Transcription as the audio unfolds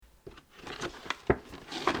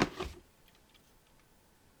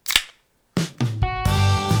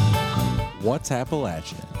What's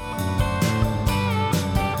Appalachian?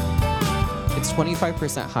 It's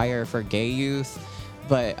 25% higher for gay youth,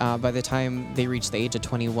 but by the time they reach the age of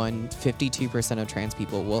 21, 52% of trans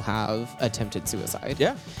people will have attempted suicide.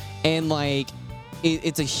 Yeah. And, like,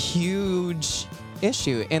 it's a huge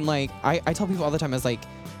issue. And, like, I tell people all the time, I was like,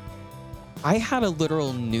 I had a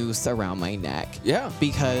literal noose around my neck. Yeah.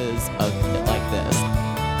 Because of like this.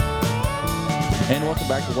 And welcome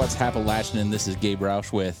back to What's Appalachian, and this is Gabe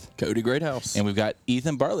Roush with Cody Greathouse. and we've got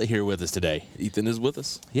Ethan Bartlett here with us today. Ethan is with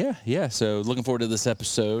us. Yeah. So looking forward to this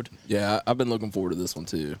episode. Yeah, I've been looking forward to this one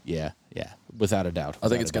too. Yeah, without a doubt. I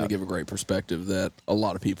think it's going to give a great perspective that a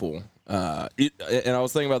lot of people. And I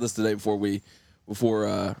was thinking about this today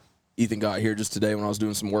before Ethan got here. Just today, when I was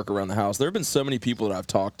doing some work around the house, there have been so many people that I've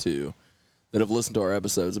talked to that have listened to our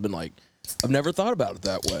episodes. Have been like, I've never thought about it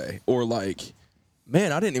that way, or like,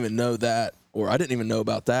 man, I didn't even know that, or I didn't even know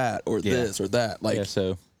about that, or this or that. Like,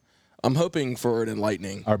 so I'm hoping for an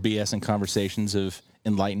enlightening. our BS and conversations of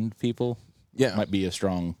enlightened people. Yeah. might be a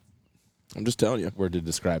strong I'm just telling you, word to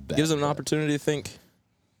describe that. gives them an but- opportunity to think.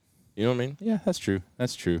 You know what I mean? Yeah, that's true.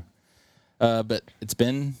 But it's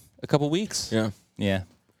been a couple weeks. Yeah,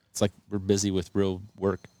 It's like we're busy with real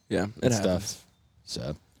work yeah. and It stuff. happens.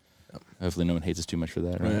 So hopefully no one hates us too much for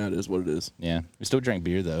that, right? Yeah, it is what it is. Yeah. We still drank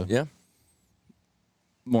beer though. Yeah,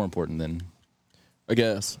 More important than I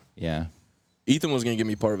guess. yeah. Ethan was gonna give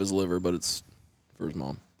me part of his liver, but it's for his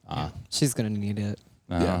mom. She's going to need it.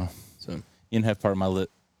 Yeah, so You didn't have part of my lip.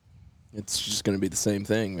 it's just gonna be the same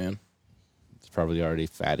thing, man. It's probably already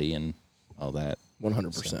fatty and all that.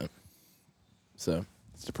 100%. So,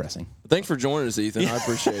 It's depressing. thanks for joining us, Ethan. I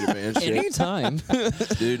appreciate it, man. Shit. Anytime.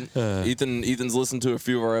 Dude. Ethan's listened to a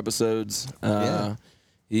few of our episodes. Yeah.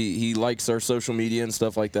 He likes our social media and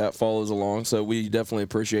stuff like that, follows along. So we definitely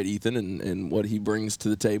appreciate Ethan and what he brings to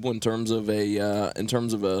the table in terms of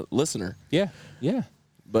a listener. Yeah.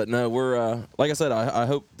 But no, we're like I said, I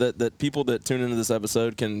hope that people that tune into this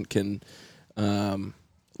episode can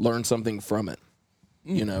learn something from it.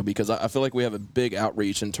 You know, because I feel like we have a big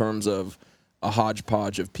outreach in terms of a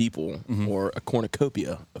hodgepodge of people or a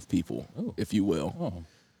cornucopia of people, if you will.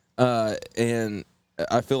 And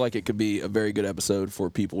I feel like it could be a very good episode for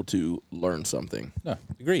people to learn something. No,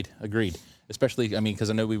 agreed. Especially, I mean, because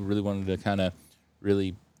I know we really wanted to kind of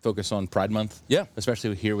really focus on Pride Month. Yeah.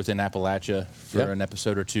 Especially here within Appalachia for Yeah. an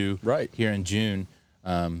episode or two. Right. Here in June.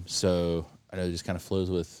 So I know it just kind of flows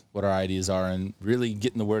with what our ideas are and really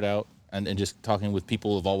getting the word out and just talking with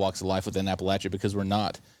people of all walks of life within Appalachia, because we're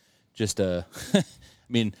not just I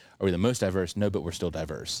mean, are we the most diverse? No, but we're still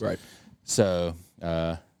diverse. Right. So,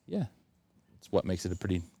 yeah, it's what makes it a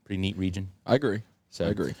pretty neat region. I agree. So- I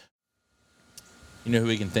agree. You know who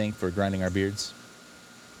we can thank for grinding our beards?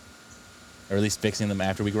 Or at least fixing them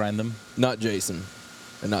after we grind them? Not Jason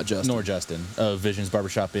and not Justin. Nor Justin of Visions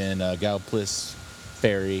Barbershop in Galplis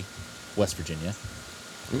Ferry, West Virginia.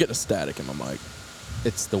 I'm getting a static in my mic.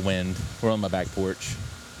 It's the wind. We're on my back porch.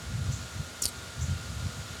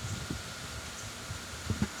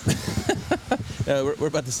 We're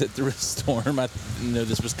about to sit through a storm. I didn't know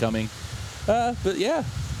this was coming. But yeah,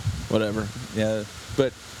 Whatever. yeah.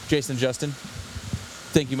 But Jason, Justin,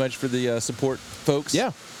 thank you much for the support, folks.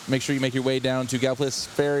 Yeah. Make sure you make your way down to Galplis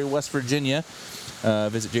Ferry, West Virginia.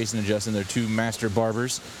 Visit Jason and Justin. They're two master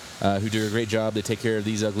barbers who do a great job. They take care of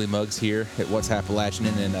these ugly mugs here at What's Appalachian,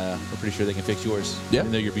 and we're pretty sure they can fix yours. Yeah.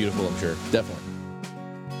 Even though you're beautiful, I'm sure. Definitely.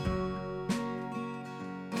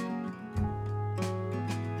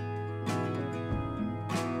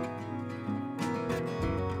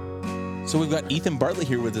 So we've got Ethan Bartlett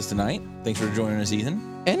here with us tonight. Thanks for joining us,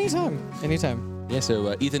 Ethan. Anytime. Yeah,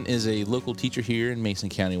 so Ethan is a local teacher here in Mason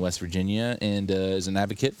County, West Virginia, and is an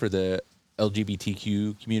advocate for the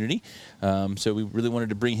LGBTQ community. So we really wanted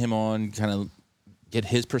to bring him on, kind of get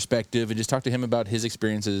his perspective and just talk to him about his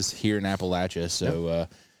experiences here in Appalachia. So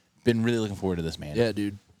been really looking forward to this, man. Yeah,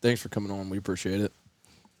 dude. Thanks for coming on. We appreciate it.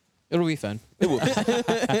 It'll be fun. It will be.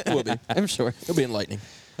 It will be. I'm sure. It'll be enlightening.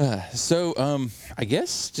 So I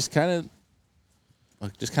guess just kind of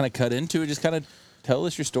cut into it. Just kind of tell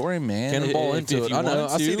us your story, man. Cannonball If into it. you I know.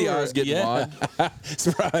 want I see to, the or- eyes getting yeah. wide.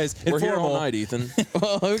 Surprise. We're here all Informal. night, Ethan.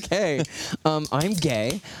 Well, okay. I'm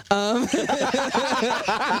gay. I'll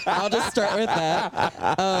just start with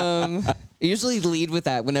that. I usually lead with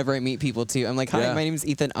that whenever I meet people, too. I'm like, hi, Yeah. my name's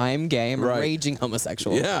Ethan. I'm gay. I'm Right. a raging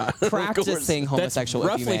homosexual. Yeah, of course. Practicing That's homosexual, if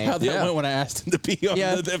you roughly may. how that Yeah. went when I asked him to be on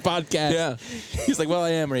Yeah. the podcast. Yeah. He's like, well, I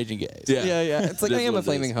am raging gay. Yeah. It's like It I is am what a it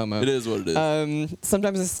flaming is. homo. It is what it is.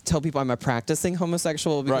 Sometimes I tell people I'm a practicing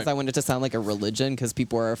homosexual because Right. I want it to sound like a religion because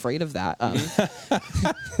people are afraid of that.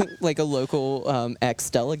 Like a local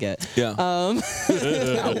ex-delegate. Yeah. Ouch.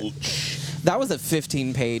 That was a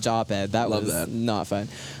 15-page op-ed. That Love was that. not fun.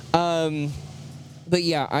 But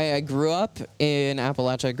yeah, I grew up in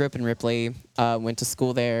Appalachia. I grew up in Ripley. Went to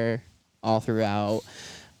school there all throughout.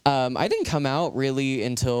 I didn't come out really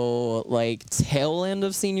until like tail end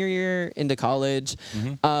of senior year into college.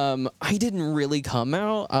 I didn't really come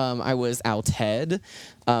out. I was outed.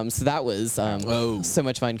 So that was so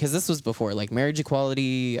much fun because this was before like marriage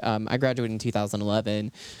equality. I graduated in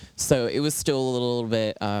 2011, so it was still a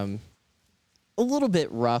little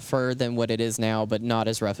bit rougher than what it is now, but not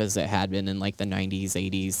as rough as it had been in like the 90s,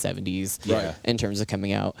 80s, 70s in terms of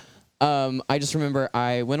coming out. I just remember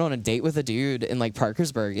I went on a date with a dude in like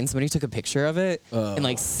Parkersburg and somebody took a picture of it and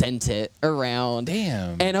like sent it around.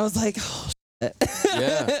 Damn. And I was like, oh,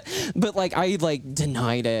 Yeah. but like I like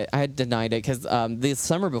denied it. I had denied it because the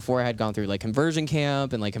summer before I had gone through like conversion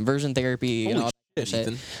camp and like conversion therapy and Holy all that shit, shit.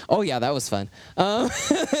 Ethan. Oh yeah, that was fun.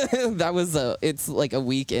 That was it's like a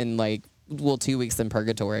week in like 2 weeks in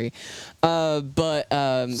purgatory. But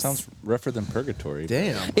Sounds rougher than purgatory.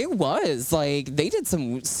 Damn. it was like they did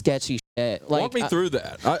some sketchy shit. Like Walk me through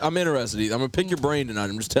that. I'm interested. I'm gonna pick your brain tonight.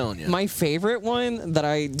 I'm just telling you. my favorite one that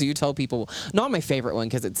I do tell people, not my favorite one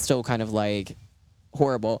because it's still kind of like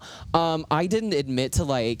horrible. I didn't admit to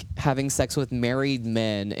like having sex with married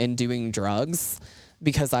men and doing drugs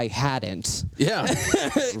because I hadn't. Yeah.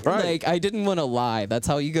 Right. Like I didn't want to lie. That's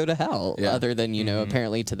how you go to hell. Yeah. Other than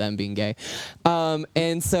apparently to them being gay.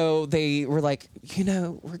 And so they were like,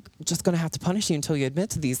 we're just gonna have to punish you until you admit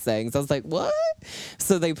to these things. I was like, what?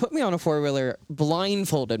 So they put me on a 4-wheeler,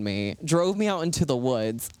 blindfolded me, drove me out into the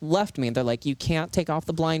woods, left me, and they're like, you can't take off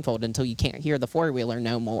the blindfold until you can't hear the 4-wheeler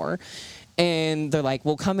no more. And they're like,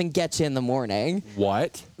 we'll come and get you in the morning.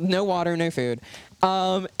 What? No water, no food.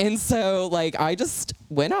 And so like I just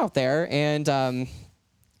went out there and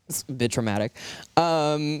it's a bit traumatic.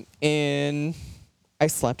 And I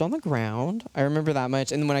slept on the ground. I remember that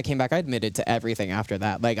much. And then when I came back, I admitted to everything after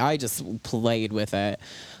that. Like I just played with it.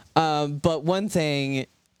 But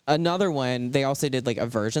another one, they also did like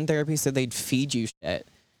aversion therapy. So they'd feed you shit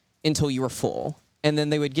until you were full. And then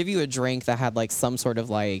they would give you a drink that had like some sort of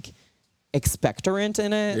like expectorant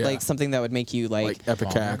in it, Yeah. like something that would make you like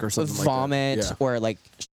Epicac or something vomit like that. or like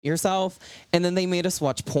yourself. And then they made us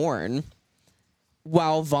watch porn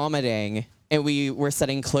while vomiting, and we were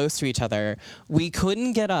sitting close to each other. We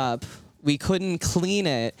couldn't get up. We couldn't clean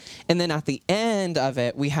it. And then at the end of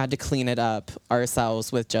it, we had to clean it up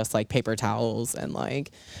ourselves with just like paper towels and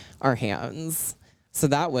like our hands. So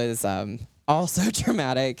that was also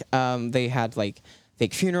traumatic. They had like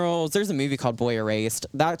fake funerals. There's a movie called Boy Erased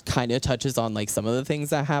that kind of touches on like some of the things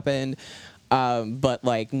that happened, but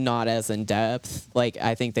like not as in depth. Like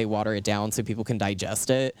I think they water it down so people can digest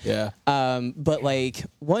it. Yeah. But like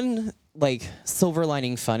one like silver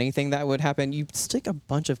lining funny thing that would happen, you stick a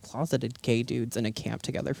bunch of closeted gay dudes in a camp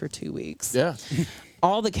together for 2 weeks. Yeah.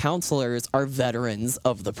 All the counselors are veterans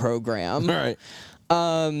of the program. All right.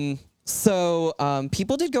 So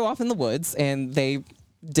people did go off in the woods and they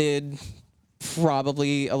did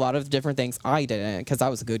probably a lot of different things. I didn't because I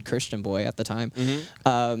was a good Christian boy at the time.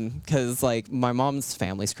 Because like my mom's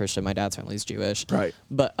family's Christian, my dad's family's Jewish. Right.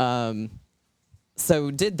 But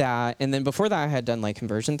so did that, and then before that I had done like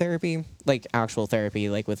conversion therapy, like actual therapy,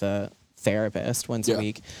 like with a therapist once a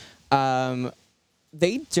week.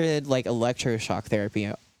 They did like electroshock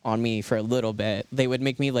therapy on me for a little bit. They would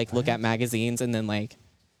make me like look at magazines and then like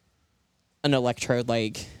an electrode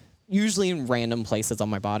like usually in random places on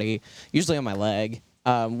my body, usually on my leg.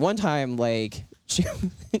 One time like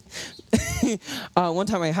one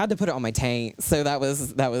time I had to put it on my taint, so that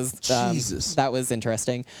was Jesus. that was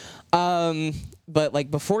interesting. But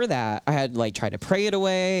like before that, I had like tried to pray it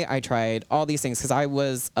away. I tried all these things because I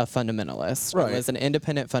was a fundamentalist. Right. I was an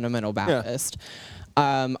independent fundamental Baptist.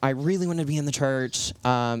 I really wanted to be in the church.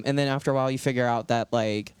 And then after a while, you figure out that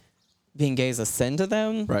like being gay is a sin to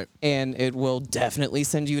them. Right. And it will definitely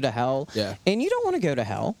send you to hell. Yeah. And you don't want to go to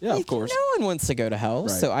hell. Yeah, of Like, course. No one wants to go to hell.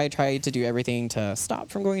 Right. So I tried to do everything to stop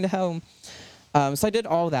from going to hell. So I did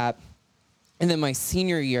all that. And then my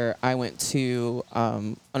senior year, I went to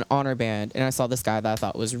an honor band, and I saw this guy that I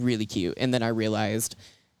thought was really cute. And then I realized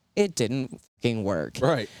it didn't fucking work.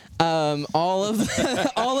 Right. All of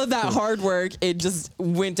that hard work, it just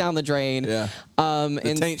went down the drain. Yeah. The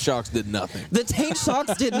And taint shocks did nothing. the taint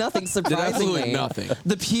shocks did nothing, surprisingly. absolutely nothing.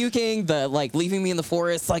 The puking, the like leaving me in the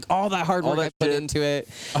forest, like all that hard work that I put shit. into it,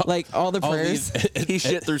 like all the All prayers. these He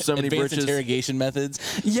shit through so many advanced britches. interrogation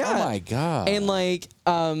methods. Yeah. Oh my god. And like,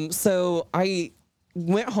 so I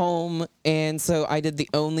went home, and so I did the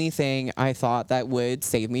only thing I thought that would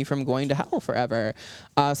save me from going to hell forever.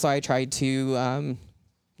 So I tried to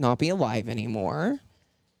not be alive anymore.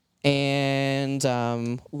 And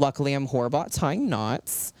luckily, I'm horrible at tying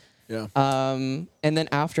knots. Yeah. And then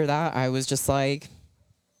after that, I was just like,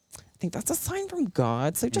 I think that's a sign from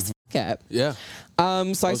God. So just fuck it. Yeah. So I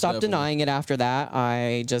Most stopped definitely. denying it after that.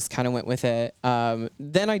 I just kind of went with it.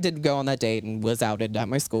 Then I did go on that date and was outed at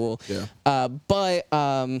my school. Yeah. But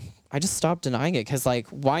I just stopped denying it because, like,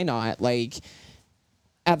 why not? Like,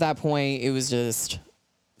 at that point, it was just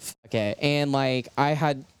fuck it. And, like, I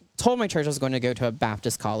had told my church I was going to go to a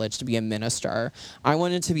Baptist college to be a minister. I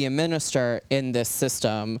wanted to be a minister in this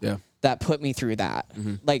system Yeah. that put me through that.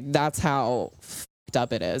 Like, that's how fucked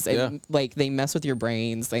up it is. Yeah. Like, they mess with your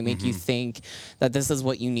brains. They make you think that this is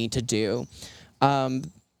what you need to do.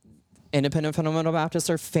 Independent Fundamental Baptists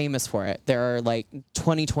are famous for it. There are like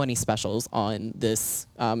 2020 specials on this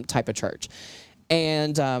type of church.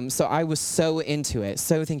 And so I was so into it,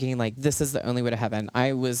 so thinking like, this is the only way to heaven.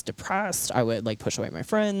 I was depressed. I would like push away my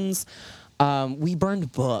friends. We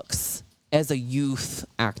burned books as a youth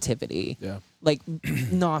activity. Yeah. Like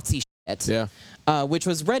Nazi shit. Yeah. Which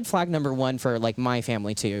was red flag number one for like my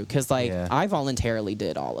family too, because like Yeah. I voluntarily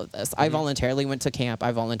did all of this. I voluntarily went to camp.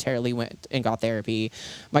 I voluntarily went and got therapy.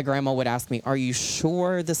 My grandma would ask me, "Are you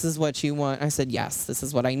sure this is what you want?" I said, "Yes, this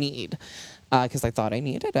is what I need," because I thought I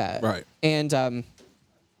needed it. Right. And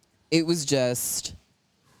it was just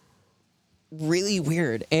really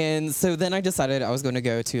weird. And so then I decided I was going to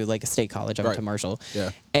go to like a state college. I went Right. to Marshall.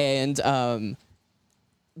 Yeah. And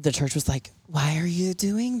the church was like, "Why are you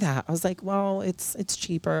doing that?" I was like, "Well, it's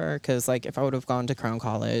cheaper because like if I would have gone to Crown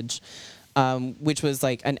College, which was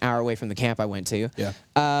like an hour away from the camp I went to, Yeah.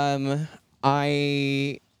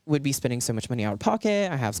 I would be spending so much money out of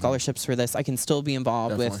pocket. I have scholarships for this. I can still be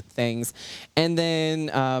involved with Definitely. things." And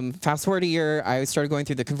then fast forward a year, I started going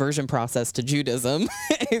through the conversion process to Judaism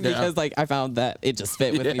because like I found that it just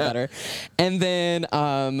fit with me Yeah. better. And then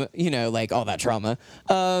you know, like all that trauma.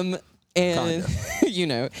 And you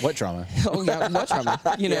know, What trauma? oh yeah, what trauma?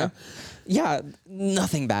 You know, yeah,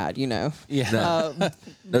 nothing bad. You know, No.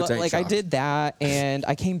 but tank like I shock. did that, and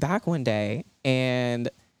I came back one day, and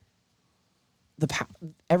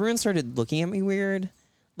everyone started looking at me weird.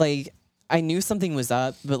 Like I knew something was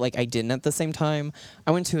up, but like I didn't at the same time.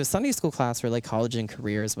 I went to a Sunday school class for like college and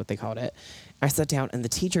career is what they called it. I sat down and the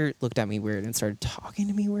teacher looked at me weird and started talking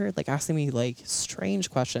to me weird, like asking me like strange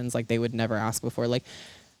questions like they would never ask before. Like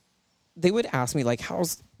they would ask me like,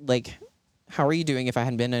 how are you doing if I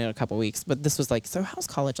hadn't been in a couple weeks? But this was like, so how's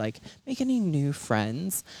college like? Make any new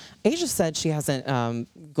friends? Asia said she hasn't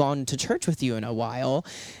gone to church with you in a while,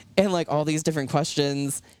 and like all these different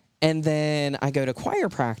questions. And then I go to choir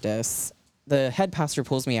practice. The head pastor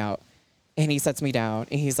pulls me out, and he sets me down,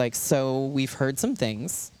 and he's like, "So we've heard some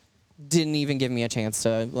things." Didn't even give me a chance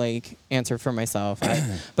to like answer for myself.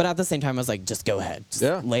 But at the same time, I was like, just go ahead. Just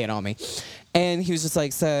Yeah. lay it on me. And he was just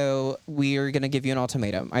like, "So we're going to give you an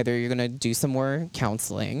ultimatum. Either you're going to do some more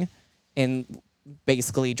counseling and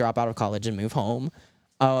basically drop out of college and move home,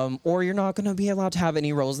 or you're not going to be allowed to have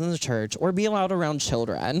any roles in the church or be allowed around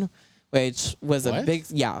children," which was a What? big,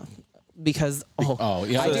 yeah. Because, Oh,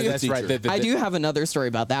 yeah, I do- that's right. I do have another story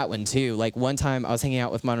about that one too. Like one time I was hanging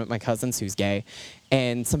out with one of my cousins who's gay,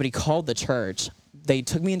 and somebody called the church. They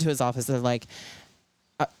took me into his office. They're like,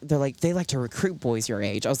 they like to recruit boys your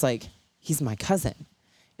age. I was like, he's my cousin.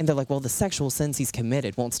 And they're like, well, the sexual sins he's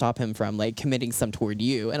committed won't stop him from like committing some toward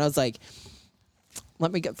you. And I was like,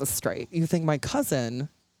 let me get this straight. You think my cousin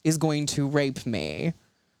is going to rape me?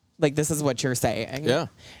 Like, this is what you're saying. Yeah.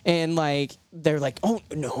 And like, they're like, oh,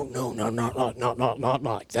 no, not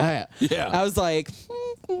like that. Yeah. I was like,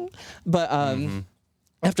 but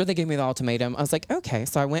after they gave me the ultimatum, I was like, okay.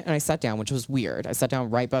 So I went and I sat down, which was weird. I sat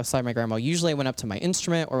down right beside my grandma. Usually I went up to my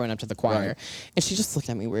instrument or went up to the choir. Right. And she just looked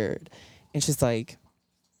at me weird. And she's like,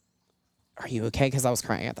 are you okay? Because I was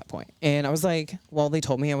crying at that point. And I was like, well, they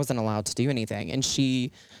told me I wasn't allowed to do anything. And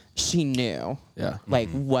she knew Yeah. like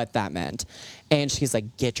what that meant. And she's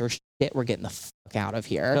like, get your shit. We're getting the fuck out of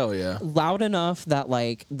here. Hell yeah. Loud enough that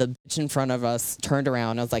like the bitch in front of us turned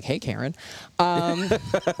around. I was like, hey, Karen.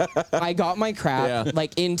 I got my crap Yeah.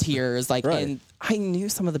 like in tears. Like, Right. and I knew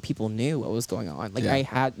some of the people knew what was going on. Like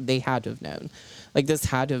Yeah. they had to have known. Like this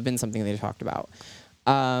had to have been something they talked about.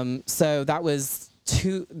 So that was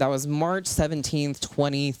March 17th,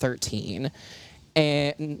 2013.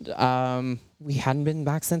 And we hadn't been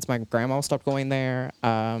back since. My grandma stopped going there.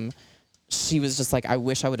 She was just like, I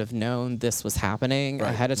wish I would have known this was happening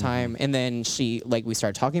Right. ahead of time. And then we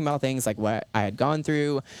started talking about things like what I had gone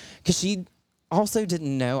through. Because also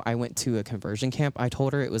didn't know I went to a conversion camp. I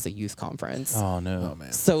told her it was a youth conference. Oh no. Oh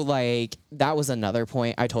man. So like that was another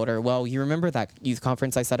point. I told her, well, you remember that youth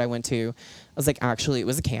conference I said I went to? I was like, actually, it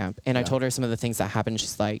was a camp. And I told her some of the things that happened.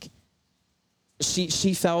 She's like,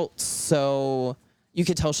 she felt so, you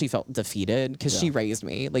could tell she felt defeated because she raised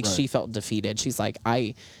me. Like she felt defeated. She's like,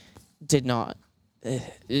 I did not.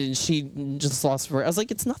 She just lost her. I was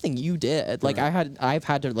like, it's nothing you did. Like I've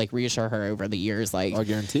had to like reassure her over the years. Like I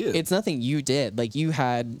guarantee it. it's nothing you did. Like you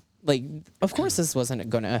had. Like, of course, this wasn't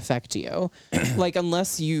going to affect you. Like,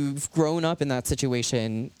 unless you've grown up in that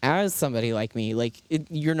situation as somebody like me, like,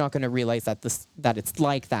 you're not going to realize that that it's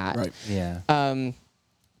like that. Right. Yeah.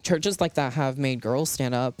 Churches like that have made girls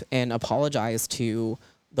stand up and apologize to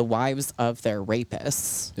the wives of their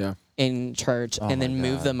rapists. Yeah. In church, and my then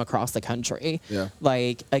move God. them across the country. Yeah.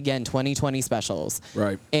 Like, again, 2020 specials.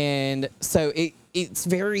 Right. And so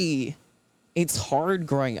it's hard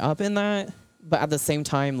growing up in that, but at the same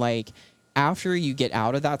time, like after you get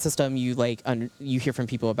out of that system, you like you hear from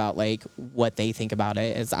people about like what they think about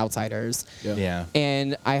it as outsiders. Yeah. Yeah.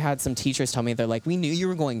 And I had some teachers tell me, they're like, we knew you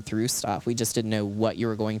were going through stuff. We just didn't know what you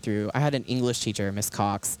were going through. I had an English teacher, Miss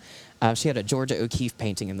Cox. She had a Georgia O'Keeffe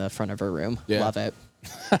painting in the front of her room. Yeah. Love it.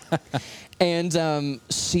 And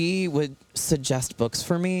she would suggest books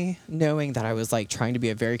for me, knowing that I was like trying to be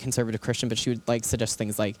a very conservative Christian, but she would like suggest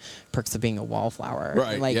things like Perks of Being a Wallflower.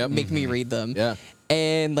 Right, And, like yep. make me read them. Yeah.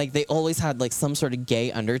 And like they always had like some sort of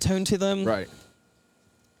gay undertone to them. Right.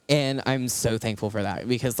 And I'm so thankful for that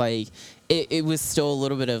because like it was still a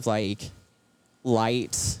little bit of like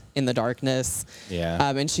light in the darkness. Yeah.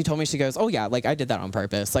 And she told me, she goes, oh yeah, like I did that on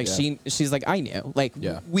purpose. Like Yeah. she's like, I knew, like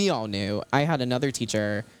we all knew. I had another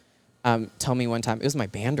teacher tell me one time, it was my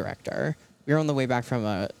band director. We were on the way back from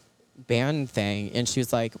a band thing and she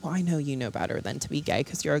was like, well, I know you know better than to be gay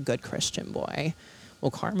because you're a good Christian boy. Well,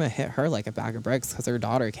 karma hit her like a bag of bricks because her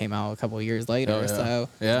daughter came out a couple of years later. Oh, yeah. So,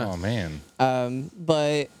 Yeah. Oh man.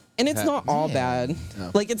 and it's not all bad.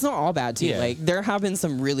 No. Like it's not all bad too. Yeah. Like there have been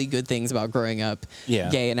some really good things about growing up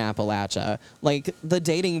gay in Appalachia. Like the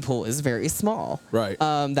dating pool is very small. Right.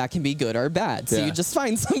 That can be good or bad. So Yeah. you just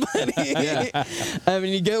find somebody and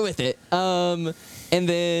you go with it. And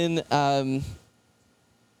then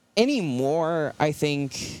anymore, I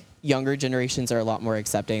think younger generations are a lot more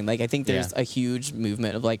accepting. Like I think there's a huge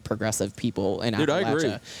movement of like progressive people in Dude, Appalachia. I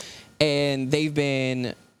agree. And they've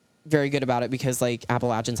been very good about it because like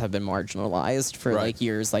Appalachians have been marginalized for Right. like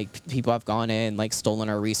years. Like people have gone in, like stolen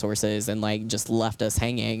our resources and like just left us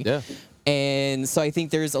hanging. Yeah. And so I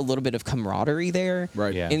think there's a little bit of camaraderie there.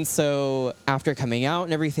 Right. Yeah. And so after coming out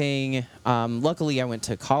and everything, luckily I went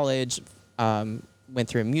to college, went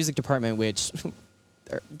through a music department, which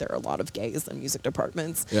there are a lot of gays in music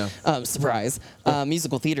departments. Yeah. Surprise.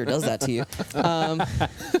 Musical theater does that to you.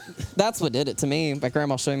 That's what did it to me. My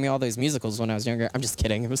grandma showing me all those musicals when I was younger. I'm just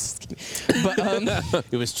kidding. It was just kidding. But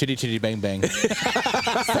It was Chitty Chitty Bang Bang.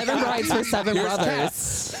 7 Brides for 7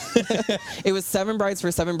 Brothers. It was 7 Brides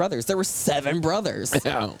for 7 Brothers. There were 7 brothers.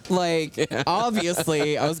 Yeah. Like,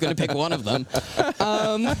 obviously, I was going to pick one of them.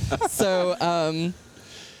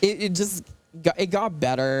 It just got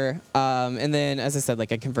better. And then, as I said,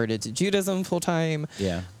 like I converted to Judaism full time.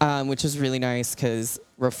 Yeah. Which was really nice because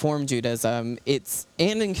Reform Judaism, and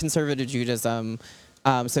in conservative Judaism,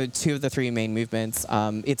 so 2 of the 3 main movements,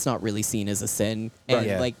 it's not really seen as a sin. And Right.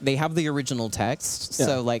 Yeah. like they have the original text. Yeah.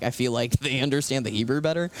 So like I feel like they understand the Hebrew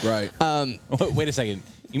better. Right. Wait a second.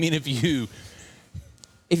 You mean if you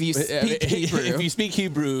If you speak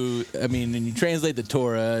Hebrew, I mean, and you translate the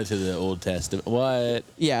Torah to the Old Testament, what?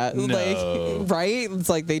 yeah, No. like right, it's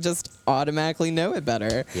like they just automatically know it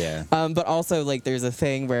better. Yeah. But also like there's a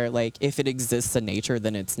thing where like if it exists in nature,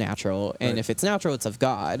 then it's natural, and Right. if it's natural, it's of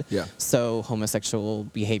God. Yeah. So homosexual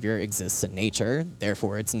behavior exists in nature,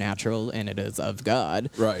 therefore it's natural and it is of God.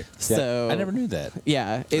 Right. So I never knew that.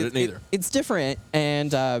 Yeah, didn't either. It's different,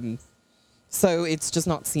 and so it's just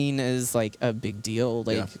not seen as like a big deal.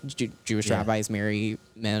 Like Jewish Yeah. rabbis marry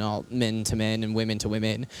men to men and women to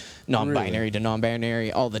women, non-binary to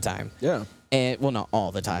non-binary all the time. Yeah. And well, not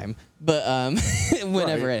all the time, but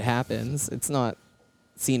whenever Right. it happens, it's not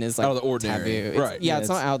seen as like Out of the ordinary. taboo. It's- Right. Yeah, Yeah, it's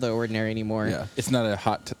not it's- out of the ordinary anymore. Yeah. It's not a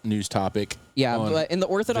hot news topic. Yeah, on but in the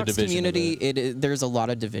Orthodox division of community, there's a lot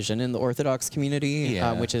of division in the Orthodox community,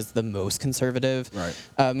 Yeah. which is the most conservative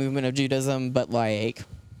Right. movement of Judaism. But like,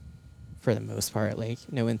 for the most part, like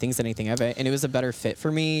no one thinks anything of it, and it was a better fit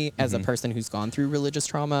for me as a person who's gone through religious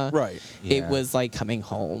trauma. Right. It Yeah. was like coming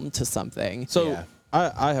home to something. So Yeah.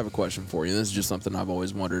 I have a question for you. This is just something I've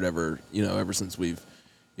always wondered ever since we've,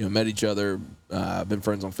 met each other, been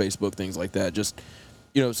friends on Facebook, things like that. Just,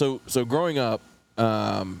 so growing up,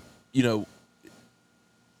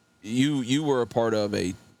 you were a part of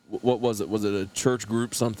what was it? Was it a church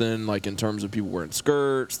group, something like in terms of people wearing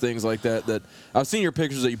skirts, things like that? That I've seen your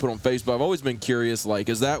pictures that you put on Facebook. I've always been curious, like,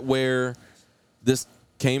 is that where this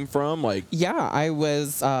came from? Like, Yeah, I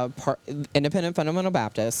was independent fundamental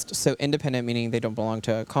Baptist. So independent meaning they don't belong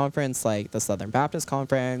to a conference like the Southern Baptist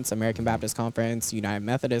Conference, American Baptist Conference, United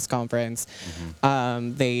Methodist Conference.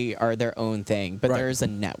 They are their own thing, but Right. there's a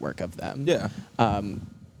network of them. yeah,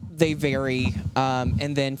 They vary.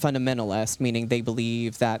 And then fundamentalist, meaning they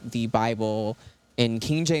believe that the Bible in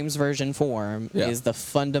King James Version form Yeah. is the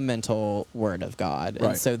fundamental word of God. Right.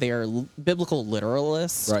 And so they are biblical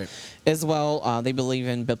literalists Right. as well. They believe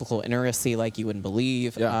in biblical inerrancy like you wouldn't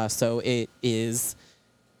believe. Yeah. So it is,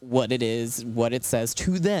 what it says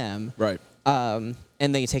to them. right. And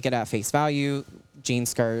they take it at face value, jean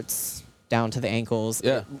skirts down to the ankles,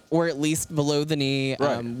 Yeah. or at least below the knee.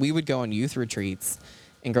 Right. We would go on youth retreats,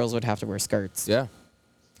 and girls would have to wear skirts. Yeah,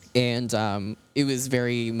 And it was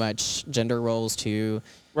very much gender roles too.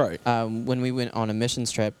 right. When we went on a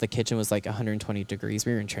missions trip, the kitchen was like 120 degrees.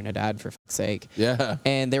 We were in Trinidad, for fuck's sake. Yeah,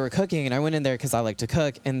 And they were cooking, and I went in there because I like to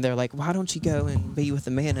cook. And they're like, "Why don't you go and be with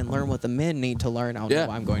the men and learn what the men need to learn?" I don't Yeah. know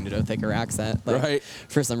why I'm going to do a thicker accent, like, Right.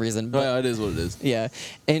 for some reason. But well, it is what it is. yeah,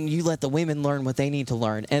 and you let the women learn what they need to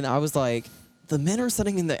learn. And I was like, the men are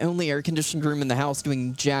sitting in the only air-conditioned room in the house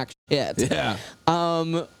doing jack shit. Yeah,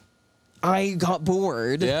 I got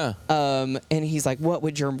bored. Yeah. And he's like, "What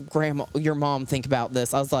would your mom think about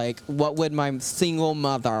this?" I was like, "What would my single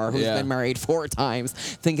mother, who's Yeah. been married 4 times,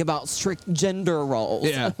 think about strict gender roles?"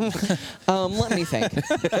 yeah, Let me think.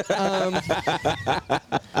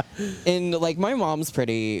 And like, my mom's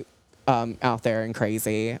pretty out there and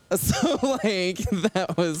crazy, so like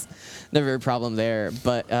that was never a problem there.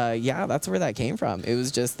 But yeah, that's where that came from. It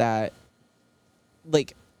was just that,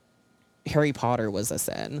 like, Harry Potter was a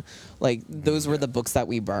sin. Like, those were the books that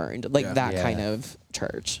we burned. Like, Yeah. that Yeah. kind of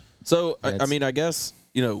church. So I It's- mean, I guess,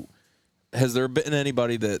 has there been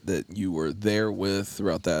anybody that you were there with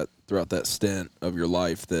throughout that stint of your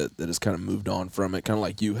life that has kind of moved on from it, kind of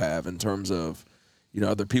like you have, in terms of,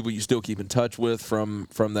 other people you still keep in touch with from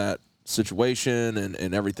that situation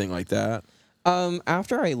and everything like that?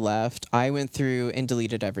 After I left, I went through and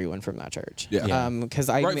deleted everyone from that church. Yeah. Yeah. Because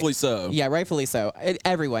I Rightfully so. Yeah, rightfully so.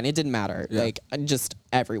 Everyone. It didn't matter. Yeah. Like, just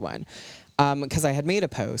everyone. Because I had made a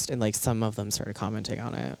post, and like some of them started commenting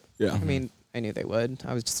on it. Yeah. I mean, I knew they would.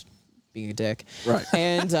 I was just being a dick. Right.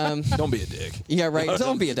 And Don't be a dick. yeah, right.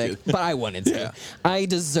 Don't be a dick. But I wanted to. Yeah. I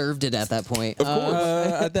deserved it at that point. Of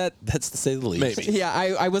Uh, that's to say the least. Maybe. Yeah,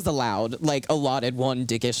 I was allotted one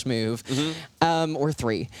dickish move, or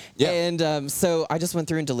 3. Yeah. And so I just went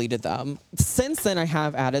through and deleted them. Since then, I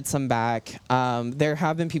have added some back. There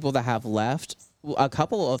have been people that have left. A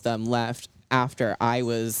couple of them left after I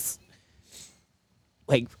was,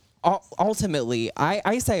 like, ultimately,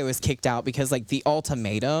 I say I was kicked out because, like, the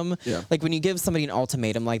ultimatum, Yeah. like, when you give somebody an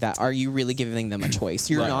ultimatum like that, are you really giving them a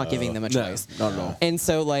choice? You're not giving them a No, choice. not at all. And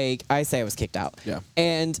so, like, I say I was kicked out. Yeah.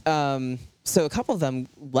 And so a couple of them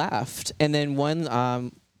left. And then one,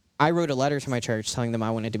 I wrote a letter to my church telling them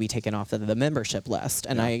I wanted to be taken off the membership list.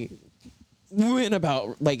 And I went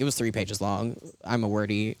about, like, it was 3 pages long. I'm a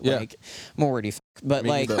wordy, Yeah. like, I'm a wordy f- but Me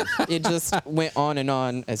like, neither. it just went on and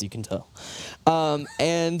on, as you can tell.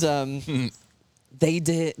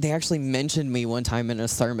 They actually mentioned me one time in a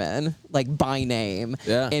sermon, like, by name.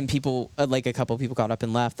 Yeah. And people, like, a couple people got up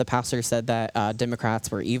and left. The pastor said that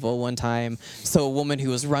Democrats were evil one time. So a woman who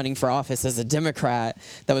was running for office as a Democrat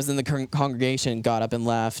that was in the congregation got up and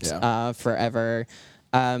left Yeah. forever.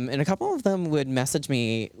 And a couple of them would message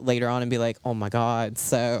me later on and be like, "Oh my God,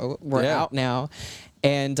 so we're Yeah. out now."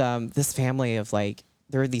 And this family of, like,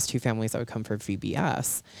 there were these 2 families that would come for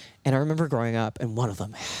VBS. And I remember growing up, and one of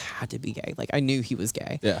them had to be gay. Like, I knew he was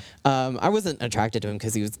gay. Yeah. I wasn't attracted to him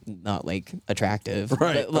because he was not, like, attractive.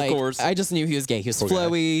 Right, But, of like, course. I just knew he was gay. He was Poor guy.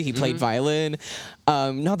 flowy. He played violin.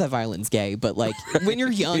 Not that violin's gay, but, like, when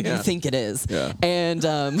you're young, Yeah. you think it is. Yeah. And,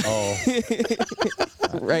 Oh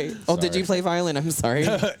right. Oh, did you Sorry. play violin? I'm sorry.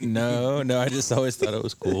 no, I just always thought it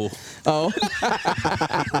was cool. Oh,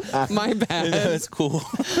 my bad. It's cool.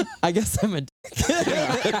 I guess I'm a dick.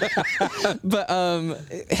 But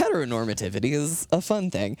heteronormativity is a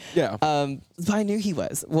fun thing. Yeah. But I knew he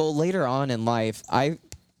was. Well, later on in life,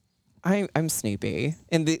 I'm Snoopy,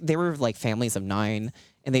 and they were like families of 9,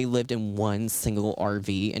 and they lived in one single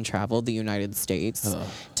RV and traveled the United States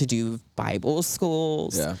to do Bible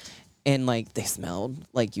schools. Yeah. And, like, they smelled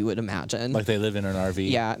like you would imagine. Like they live in an RV.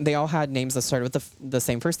 Yeah, they all had names that started with the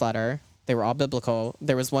same first letter. They were all biblical.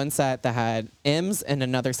 There was one set that had M's and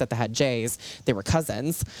another set that had J's. They were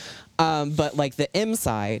cousins. But like the M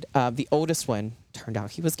side, the oldest one turned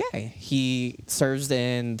out he was gay. He serves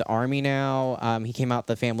in the army now. He came out,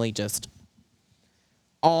 the family just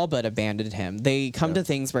all but abandoned him. They come to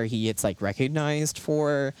things where he gets like recognized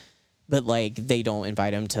for, but like they don't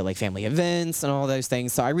invite him to like family events and all those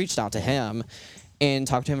things. So I reached out to him and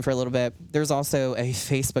talked to him for a little bit. There's also a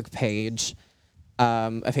Facebook page,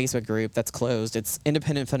 a Facebook group that's closed. It's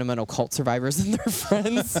Independent Fundamental Cult Survivors and their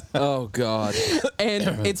friends. Oh God.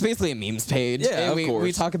 And it's basically a memes page. Yeah, and of we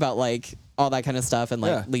course. talk about like all that kind of stuff and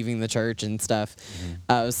like Yeah. leaving the church and stuff.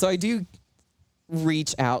 So I do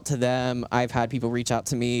reach out to them. I've had people reach out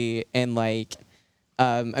to me, and like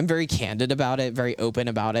I'm very candid about it, very open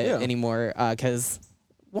about it Yeah. anymore, because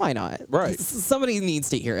why not? Right. Somebody needs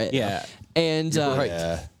to hear it. Yeah. And right.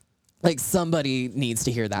 Yeah. like somebody needs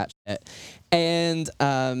to hear that shit. And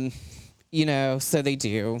you know, so they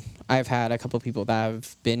do. I've had a couple people that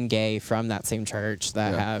have been gay from that same church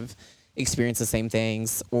that Yeah. have experienced the same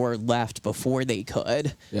things or left before they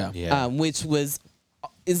could. Yeah. Yeah. Which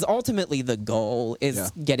is ultimately the goal, is Yeah.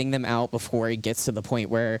 getting them out before it gets to the point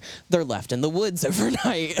where they're left in the woods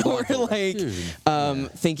overnight or like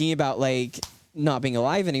thinking about like not being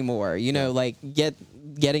alive anymore, you know, like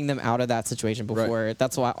getting them out of that situation before. Right.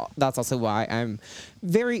 That's also why I'm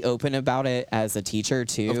very open about it as a teacher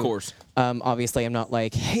too. Of course. Obviously I'm not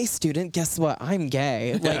like, hey student, guess what? I'm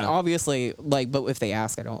gay. Like Yeah. obviously, like, but if they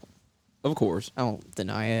ask, I Of course. don't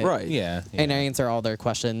deny it. Right. Yeah. And I answer all their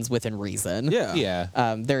questions within reason. Yeah.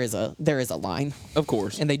 Yeah. There is a line, Of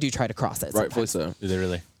course. and they do try to cross it. Rightfully sometimes. so. Do they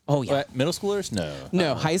really? Oh yeah. What, middle schoolers? No.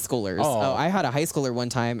 No, high schoolers. Oh. Oh, I had a high schooler one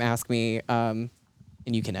time ask me,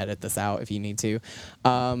 and you can edit this out if you need to.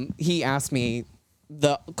 He asked me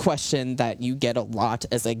the question that you get a lot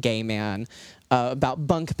as a gay man about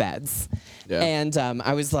bunk beds, Yeah. and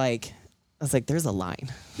I was like, there's a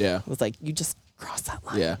line. Yeah. I was like, you just cross that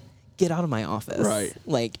line. Yeah. Get out of my office. Right.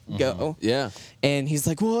 Like, go. Yeah. And he's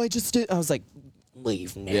like, well, I just did. I was like,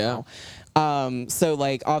 leave now. Yeah. So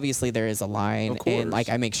like, obviously there is a line, Of course. and like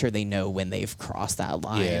I make sure they know when they've crossed that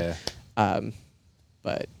line. Yeah.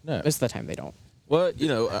 But No. most of the time they don't. Well, you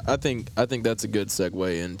know, I think that's a good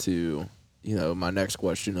segue into, you know, my next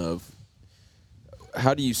question of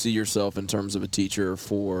how do you see yourself in terms of a teacher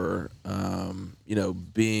for, you know,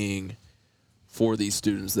 being for these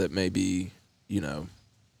students that may be, you know,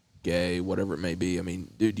 gay, whatever it may be. I mean,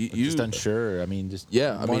 dude, you Just unsure. I mean, just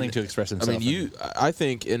yeah, wanting to express I himself. mean, I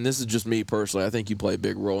think, and this is just me personally, I think you play a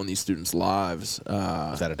big role in these students' lives.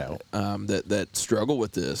 without a doubt. That struggle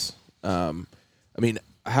with this. I mean,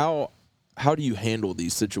 how do you handle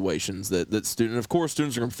these situations that student? Of course,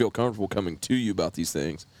 students are going to feel comfortable coming to you about these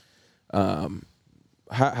things.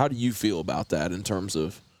 How do you feel about that in terms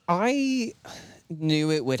of? I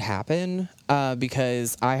knew it would happen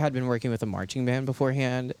because I had been working with a marching band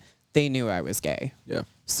beforehand. They knew I was gay. Yeah.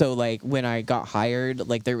 So like when I got hired,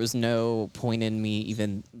 like there was no point in me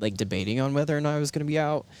even like debating on whether or not I was going to be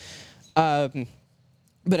out.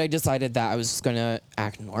 But I decided that I was just going to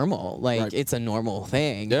act normal. Like Right. it's a normal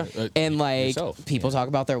thing. Yeah. And like Yourself. people talk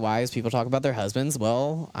about their wives, people talk about their husbands.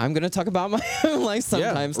 Well, I'm going to talk about my own life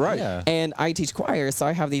sometimes. right. Yeah. And I teach choir, so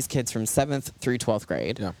I have these kids from 7th through 12th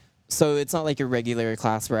grade. Yeah. So it's not like your regular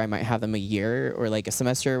class where I might have them a year or like a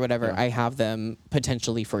semester or whatever. Yeah. I have them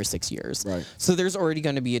potentially for 6 years. Right. So there's already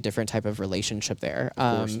going to be a different type of relationship there.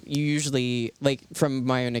 course. You usually, like from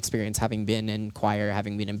my own experience, having been in choir,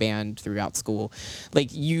 having been in band throughout school, like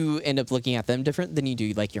you end up looking at them different than you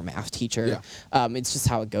do like your math teacher. It's just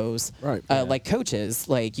how it goes. Right. Like coaches,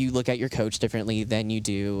 like you look at your coach differently than you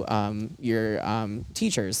do your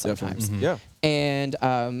teachers sometimes. Definitely. Yeah. And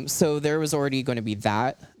so there was already going to be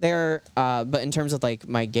that there. But in terms of like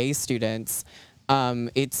my gay students,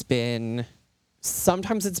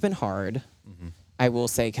 sometimes it's been hard, I will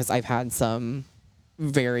say, because I've had some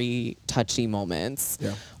very touchy moments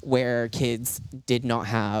Yeah. where kids did not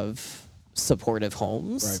have supportive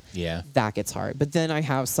homes. Right. Yeah. That gets hard. But then I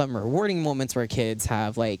have some rewarding moments where kids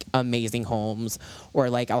have like amazing homes, or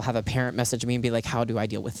like I'll have a parent message me and be like, how do I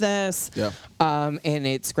deal with this? Yeah. And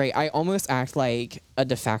it's great. I almost act like a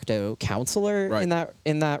de facto counselor Right.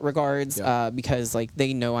 in that regards, Yeah. because like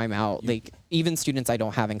they know I'm out. Like even students I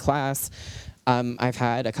don't have in class, I've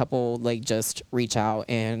had a couple like just reach out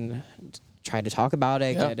and try to talk about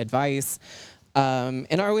it, Yeah. get advice. And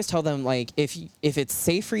I always tell them like if it's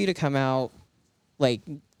safe for you to come out, like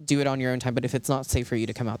do it on your own time. But if it's not safe for you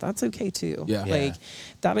to come out, that's okay too. Yeah. Yeah. Like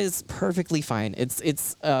that is perfectly fine.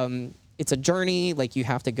 It's a journey like you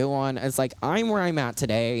have to go on. It's like I'm where I'm at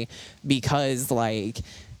today because like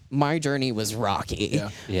my journey was rocky. Yeah.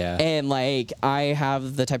 Yeah. And like I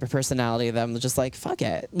have the type of personality that I'm just like, fuck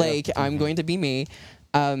it. Like I'm going to be me.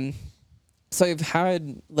 So I've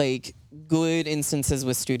had like good instances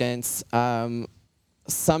with students.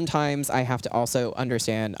 Sometimes I have to also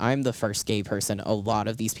understand I'm the first gay person a lot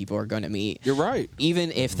of these people are going to meet. You're right.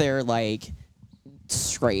 Even if they're like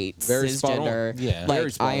straight, Very spot on. cisgender. Yeah. Like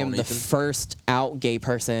Very spot I am on, the Ethan. first out gay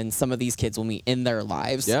person some of these kids will meet in their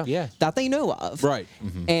lives. Yeah. Yeah. That they know of. Right.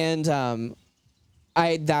 And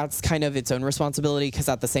that's kind of its own responsibility because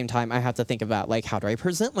at the same time I have to think about like how do I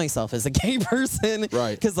present myself as a gay person?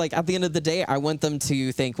 Right. Because like at the end of the day I want them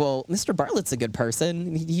to think, well, Mr. Bartlett's a good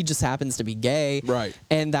person. He just happens to be gay. Right.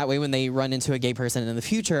 And that way when they run into a gay person in the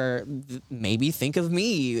future, maybe think of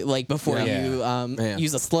me like before Yeah. you Man.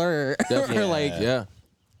 use a slur Definitely. or like Yeah.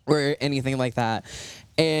 or anything like that.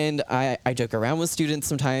 And I joke around with students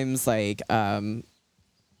sometimes like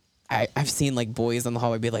I've seen like boys in the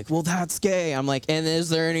hallway be like, well, that's gay. I'm like, and is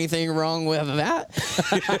there anything wrong with that?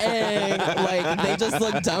 And like they just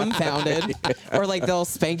look dumbfounded, or like they'll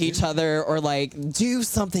spank each other, or like do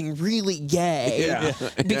something really gay Yeah.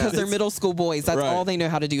 because they're middle school boys. That's Right. all they know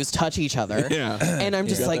how to do is touch each other. Yeah. And I'm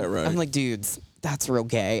just got like, that right. I'm like, dudes, that's real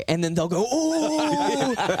gay. And then they'll go,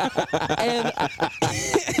 oh,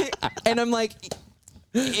 and I'm like,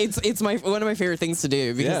 it's one of my favorite things to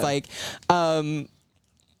do because Yeah. like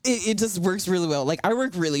it just works really well. Like I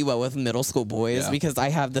work really well with middle school boys Yeah. because I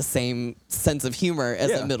have the same sense of humor as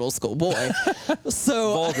Yeah. a middle school boy.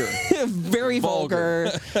 So Vulgar. very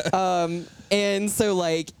vulgar. And so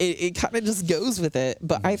like it kind of just goes with it.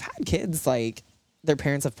 But I've had kids like their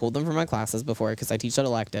parents have pulled them from my classes before because I teach an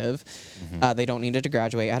elective. They don't need it to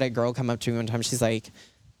graduate. I had a girl come up to me one time. She's like,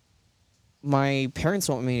 my parents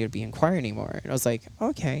don't want me to be in choir anymore. And I was like,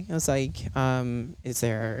 okay. I was like, is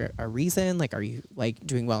there a reason? Like, are you like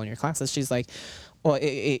doing well in your classes? She's like, well,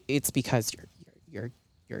 it's because you're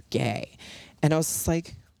gay. And I was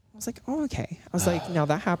like, oh, okay. I was like, now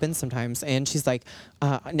that happens sometimes. And she's like,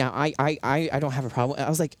 now I don't have a problem. I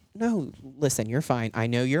was like, no, listen, you're fine. I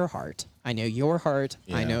know your heart. I know your heart.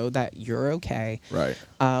 I Yeah. know that you're okay. Right.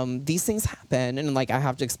 These things happen, and like I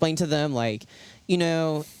have to explain to them, like, you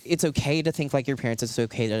know, it's okay to think like your parents. It's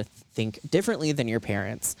okay to think differently than your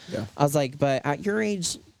parents. Yeah. I was like, but at your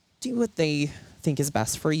age, do what they think is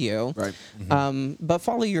best for you. Right. But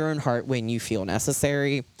follow your own heart when you feel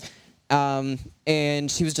necessary.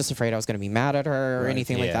 And she was just afraid I was going to be mad at her or Right.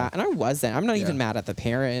 anything like Yeah. that, and I wasn't. I'm not Yeah. even mad at the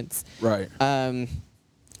parents. Right.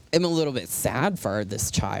 I'm a little bit sad for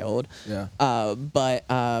this child. Yeah.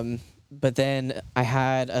 But then I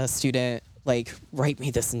had a student like write me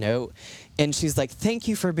this note, and she's like, "Thank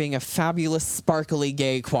you for being a fabulous, sparkly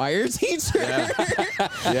gay choir teacher."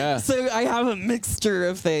 Yeah. So I have a mixture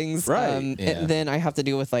of things. Right. Yeah. And then I have to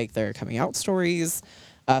deal with like their coming out stories.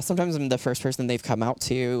 Sometimes I'm the first person they've come out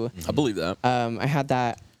to. I believe that. I had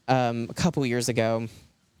that a couple years ago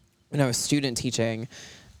when I was student teaching.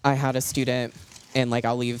 I had a student, and like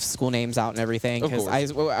I'll leave school names out and everything Of because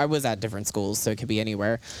I was at different schools, so it could be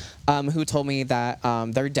anywhere. Who told me that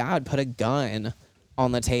their dad put a gun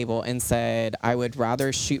on the table and said, "I would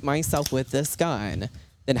rather shoot myself with this gun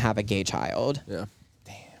than have a gay child." Yeah.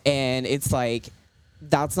 And it's like,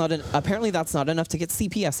 apparently that's not enough to get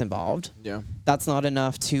CPS involved. Yeah. That's not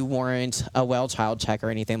enough to warrant a well child check or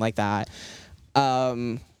anything like that.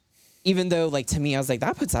 Even though, like, to me, I was like,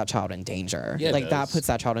 that puts that child in danger. Yeah, it like, that does. puts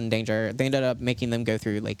that child in danger. They ended up making them go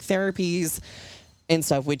through, like, therapies and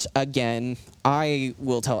stuff, which, again, I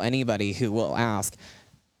will tell anybody who will ask,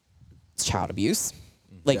 it's child abuse.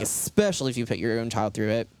 Like, Yeah. especially if you put your own child through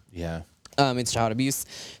it. Yeah. It's child abuse.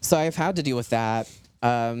 So I've had to deal with that.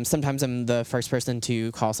 Sometimes I'm the first person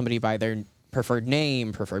to call somebody by their preferred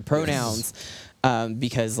name, preferred pronouns,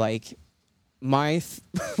 because like my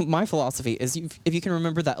philosophy is if you can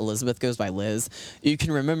remember that Elizabeth goes by Liz, you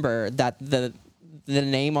can remember that the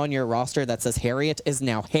name on your roster that says Harriet is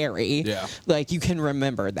now Harry. Yeah. Like you can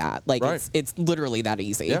remember that. Like Right. it's literally that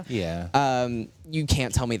easy. Yeah. Yeah. You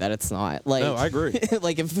can't tell me that it's not. Like No, I agree.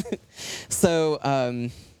 like if so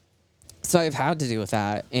I've had to deal with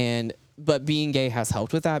that, but being gay has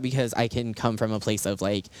helped with that because I can come from a place of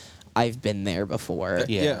like I've been there before.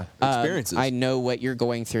 Yeah. Experiences. I know what you're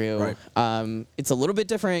going through. Right. It's a little bit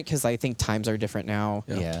different because I think times are different now.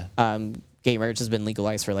 Yeah. Gay marriage has been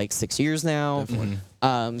legalized for like 6 years now.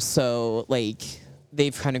 So like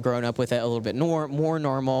they've kind of grown up with it a little bit more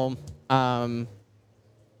normal.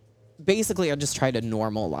 Basically, I just try to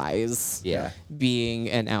normalize Yeah. being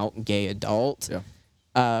an out gay adult. Yeah.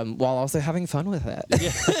 while also having fun with it.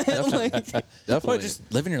 Like, Well, Definitely. just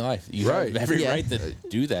living your life. You Right. have every Yeah. right to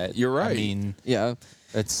do that. You're right. I mean, yeah.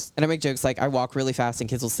 that's And I make jokes like I walk really fast, and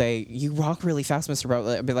kids will say, "You walk really fast, Mr. Bro."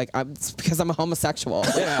 I'd be like, "It's because I'm a homosexual.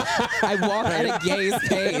 I walk at a gay's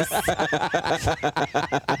pace."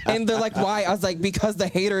 And they're like, "Why?" I was like, "Because the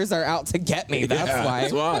haters are out to get me. That's Yeah, why."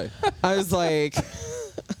 That's why. I was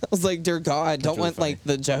like, "Dear God, don't really want like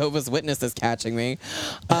the Jehovah's Witnesses catching me.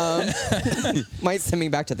 Might send me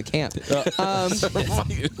back to the camp."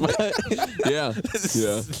 Yeah.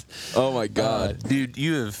 Yeah. Oh my God. dude,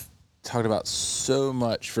 you have talked about so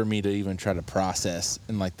much for me to even try to process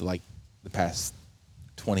in like the past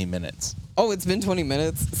 20 minutes. Oh, it's been 20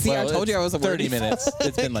 minutes. See, Well, I told you I was a 30 wordy minutes.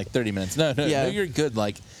 It's been like 30 minutes. No, Yeah. you're good.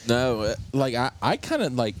 Like No. I kind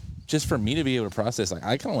of like, just for me to be able to process, like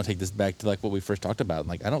I kind of want to take this back to like what we first talked about.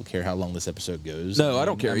 Like I don't care how long this episode goes. No, I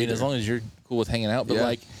don't care I mean, either. as long as you're cool with hanging out. But Yeah.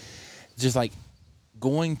 like, just like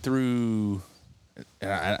going through,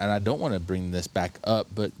 and I don't want to bring this back up,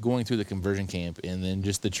 but going through the conversion camp and then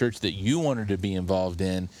just the church that you wanted to be involved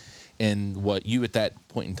in, and what you at that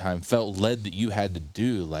point in time felt led that you had to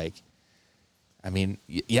do. Like, I mean,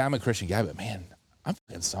 yeah, I'm a Christian guy, but man, I'm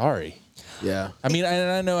fucking sorry. Yeah. I mean,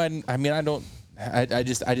 I know. I mean, I don't. I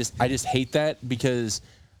just hate that because,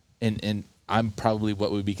 and I'm probably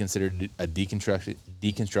what would be considered a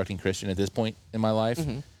deconstructing Christian at this point in my life.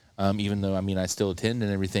 Even though I mean I still attend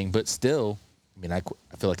and everything, but still, I mean I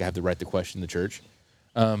feel like I have the right to question the church.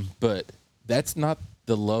 But that's not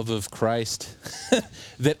the love of Christ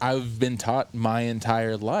that I've been taught my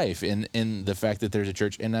entire life, and the fact that there's a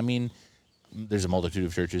church, and I mean, there's a multitude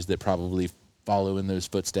of churches that probably follow in those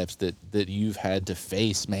footsteps that you've had to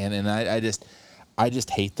face, man. And I just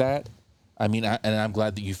hate that. I mean, and I'm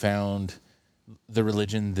glad that you found the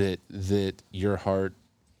religion that your heart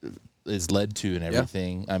is led to and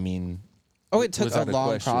everything. I mean, Oh, it took a without long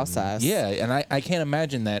question. process. Yeah, and I can't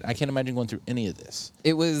imagine that. I can't imagine going through any of this.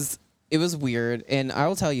 It was weird, and I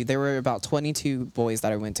will tell you, there were about 22 boys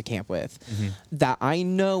that I went to camp with that I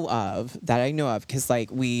know of, because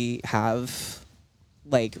like we have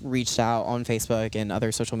like reached out on Facebook and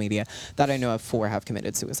other social media that I know of. 4 have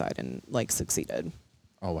committed suicide and like succeeded.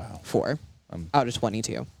 Oh wow. 4 out of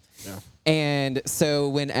 22. Yeah. And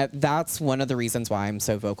so that's one of the reasons why I'm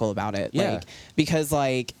so vocal about it. Yeah. Like, because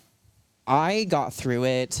like I got through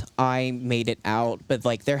it, I made it out, but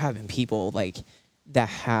like there have been people like that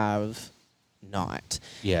have not.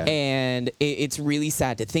 Yeah. And it's really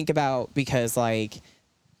sad to think about because like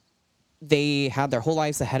they had their whole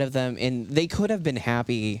lives ahead of them and they could have been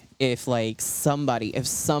happy if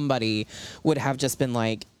somebody would have just been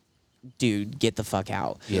like, dude, get the fuck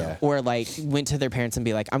out. Yeah. Or like went to their parents and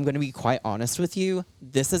be like, I'm going to be quite honest with you.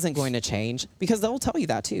 This isn't going to change, because they'll tell you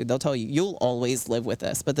that too. They'll tell you, you'll always live with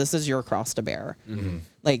this, but this is your cross to bear.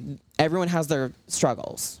 Like everyone has their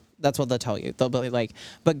struggles. That's what they'll tell you. They'll be like,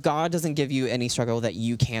 but God doesn't give you any struggle that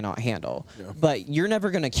you cannot handle. Yeah. But you're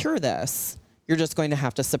never going to cure this. You're just going to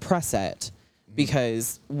have to suppress it,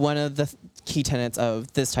 because one of the key tenets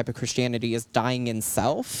of this type of Christianity is dying in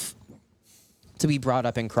self to be brought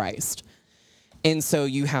up in Christ. And so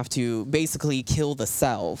you have to basically kill the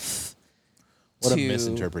self. What a to-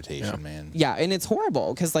 misinterpretation, man. Yeah, and it's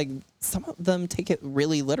horrible because like some of them take it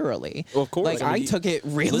really literally. Well, of course. Like I I mean, took it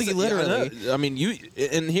really Listen, yeah, literally. I mean, you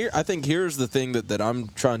and here. I think here's the thing that I'm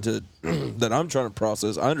trying to that I'm trying to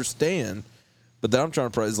process. I understand, but that I'm trying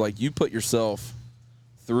to process is like you put yourself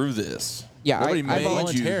through this. Yeah, Nobody I made you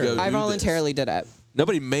voluntarily- go. I do voluntarily did it. This.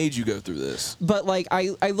 Nobody made you go through this. But like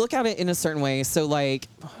I look at it in a certain way. So like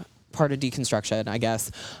part of deconstruction, I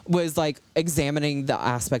guess, was like examining the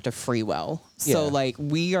aspect of free will. So Yeah. like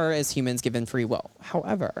we are as humans given free will.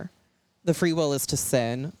 However, the free will is to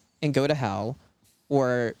sin and go to hell,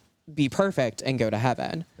 or be perfect and go to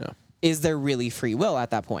heaven. Yeah. Is there really free will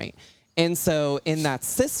at that point? And so in that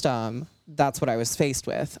system, that's what I was faced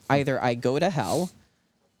with. Either I go to hell,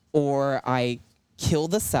 or I kill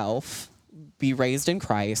the self, be raised in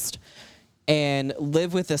Christ, and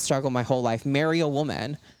live with this struggle my whole life, marry a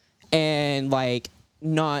woman, and like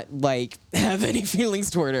not like have any feelings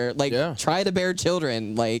toward her, like Yeah. try to bear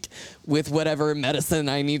children, like with whatever medicine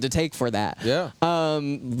I need to take for that. Yeah.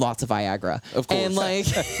 Lots of Viagra. Of course. And like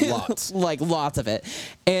Lots. like lots of it.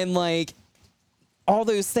 And like all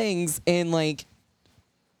those things, and like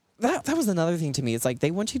that was another thing to me. It's like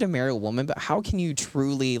they want you to marry a woman, but how can you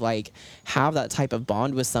truly like have that type of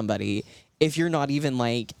bond with somebody if you're not even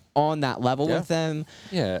like on that level Yeah. with them?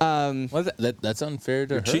 Yeah. Well, that's unfair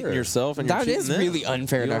to You're her. cheating yourself, and you're That cheating is them. really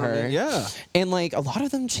unfair You know to what I her. mean? Yeah. And like a lot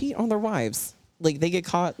of them cheat on their wives. Like they get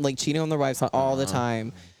caught like cheating on their wives all the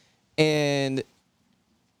time. And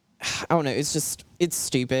I don't know. It's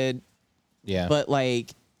stupid, Yeah. but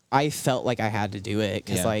like I felt like I had to do it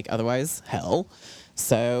because Yeah. like otherwise, hell.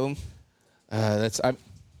 So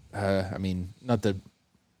I mean, not to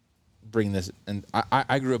bring this, and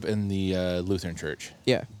I grew up in the Lutheran church.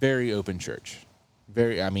 yeah, Very open church.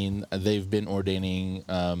 I mean, they've been ordaining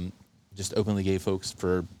just openly gay folks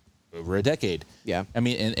for over a decade. Yeah. I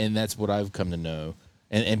mean, and that's what I've come to know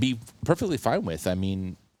and be perfectly fine with. I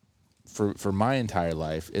mean, for my entire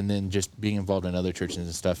life, and then just being involved in other churches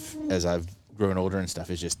and stuff as I've grown older and stuff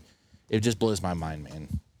is it just blows my mind, man.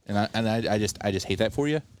 And I just hate that for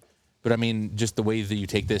you. But I mean, just the way that you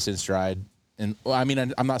take this in stride. And well, I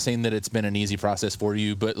mean, I'm not saying that it's been an easy process for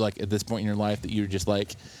you, but like at this point in your life that you're just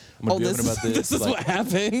like, I'm gonna be open about this. This is like, what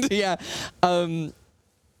happened. Yeah.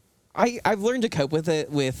 I've learned to cope with it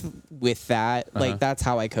with that. Like that's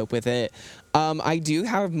how I cope with it. I do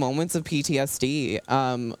have moments of PTSD.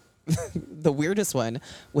 The weirdest one,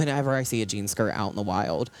 whenever I see a jean skirt out in the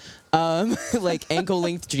wild, like ankle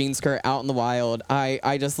length jean skirt out in the wild,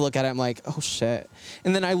 I just look at it, I'm like, oh shit.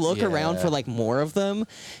 And then I look around Yeah. for like more of them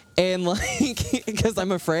and like, because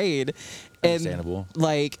I'm afraid. And Understandable.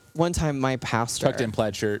 like one time my pastor. Tucked in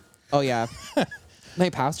plaid shirt. Oh yeah. My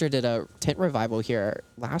pastor did a tent revival here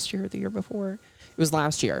last year or the year before. It was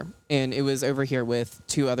last year, and it was over here with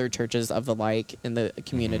two other churches of the like in the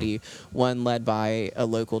community, one led by a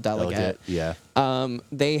local delegate. Yeah.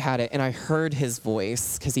 They had it, and I heard his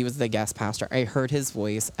voice because he was the guest pastor. I heard his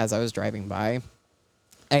voice as I was driving by.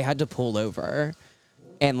 I had to pull over,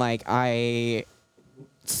 and like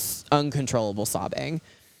uncontrollable sobbing,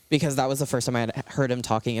 because that was the first time I had heard him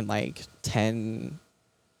talking in like 10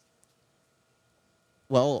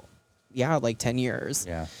 years.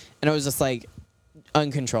 Yeah. And I was just like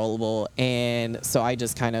uncontrollable. And so I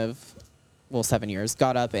just kind of, 7 years,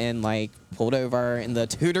 got up and like pulled over in the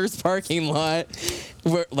Tudor's parking lot,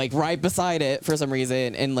 like right beside it for some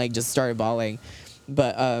reason, and like just started bawling.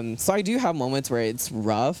 But so I do have moments where it's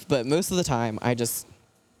rough, but most of the time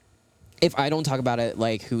if I don't talk about it,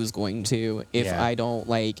 like who's going to? If Yeah. I don't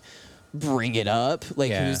like bring it up,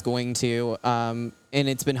 like Yeah. who's going to? And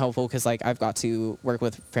it's been helpful because like I've got to work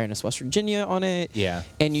with Fairness West Virginia on it. Yeah.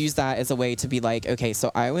 And use that as a way to be like, okay,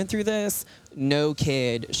 so I went through this. No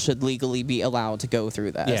kid should legally be allowed to go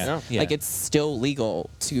through this. Yeah. Yeah. Like it's still legal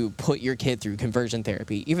to put your kid through conversion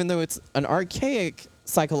therapy, even though it's an archaic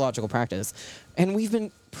psychological practice. And we've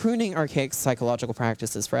been pruning archaic psychological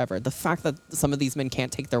practices forever. The fact that some of these men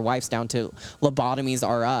can't take their wives down to lobotomies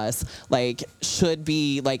R Us, like, should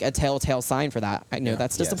be like a telltale sign for that. I know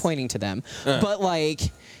that's Yes. disappointing to them, but like,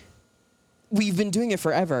 we've been doing it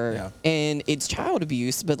forever, and it's child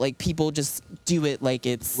abuse. But like, people just do it like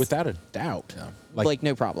it's Without a doubt. like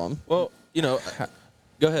no problem. Well, go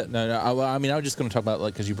ahead. No. I mean, I was just going to talk about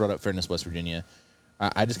like because you brought up Fairness West Virginia.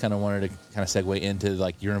 I just kind of wanted to kind of segue into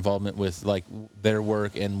like your involvement with like their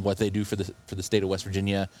work and what they do for the state of West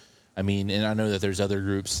Virginia. I mean, and I know that there's other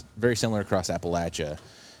groups very similar across Appalachia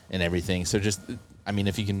and everything. So just, I mean,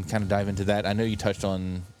 if you can kind of dive into that. I know you touched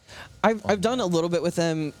on. I've done a little bit with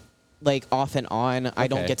them, like off and on. I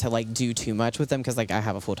don't Okay. get to like do too much with them because like I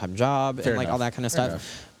have a full-time job Fair and like all enough. that kind of Fair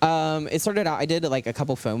stuff. It started out, I did like a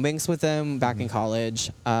couple phone banks with them back in college,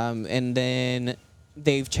 and then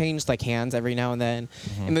they've changed like hands every now and then.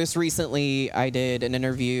 And most recently I did an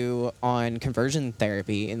interview on conversion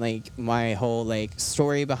therapy and like my whole like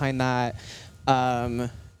story behind that, and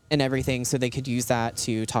everything, so they could use that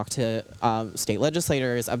to talk to state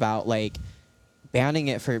legislators about like banning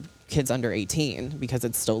it for kids under 18 because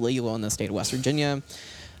it's still legal in the state of West Virginia.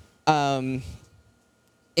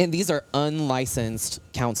 And these are unlicensed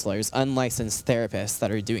counselors, unlicensed therapists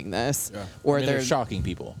that are doing this, or I mean, they're they're shocking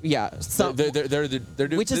people. yeah, so, They're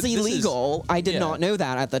doing, which is this illegal. I did yeah. not know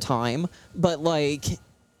that at the time, but like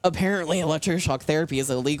apparently electroshock therapy is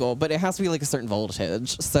illegal, but it has to be like a certain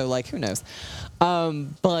voltage. So like who knows?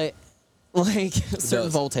 But like certain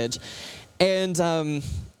does. voltage, and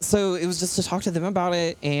so it was just to talk to them about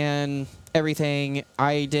it and everything.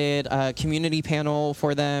 I did a community panel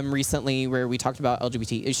for them recently where we talked about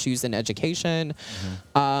LGBT issues in education,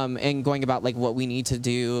 and going about like what we need to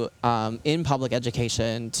do in public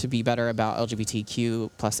education to be better about LGBTQ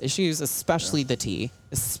plus issues, especially the T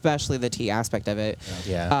aspect of it.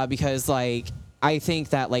 Yeah. Because like I think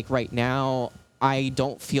that like right now I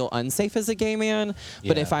don't feel unsafe as a gay man,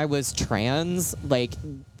 but Yeah. if I was trans, like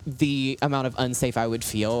the amount of unsafe I would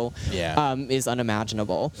feel Yeah. is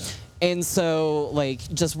unimaginable. And so like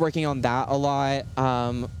just working on that a lot.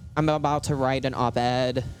 I'm about to write an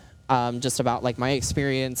op-ed just about like my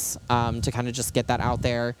experience, to kind of just get that out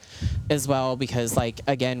there as well, because like,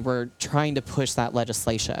 again, we're trying to push that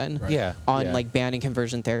legislation Yeah. on Yeah. like banning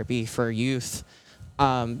conversion therapy for youth.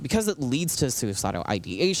 Because it leads to suicidal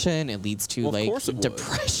ideation, it leads to Well, of like course it would.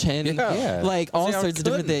 depression, Yeah. like all See, I sorts of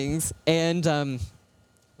different couldn't. things, and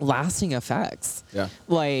lasting effects. Yeah.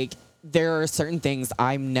 Like there are certain things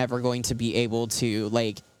I'm never going to be able to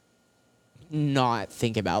like not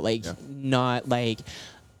think about, like not like.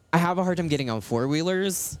 I have a hard time getting on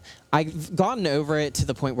four-wheelers. I've gotten over it to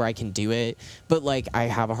the point where I can do it, but like I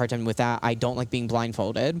have a hard time with that. I don't like being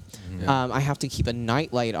blindfolded. I have to keep a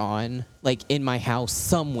nightlight on, like in my house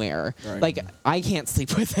somewhere. Right. Like I can't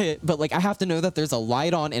sleep with it, but like I have to know that there's a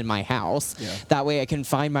light on in my house. Yeah. That way I can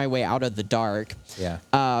find my way out of the dark.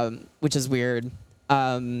 Yeah. Which is weird.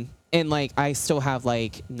 And like I still have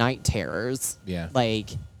like night terrors. Yeah. Like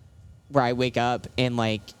where I wake up and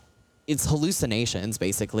like it's hallucinations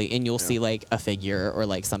basically, and you'll see like a figure or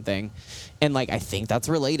like something, and like I think that's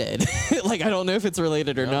related. Like I don't know if it's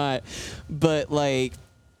related or not, but like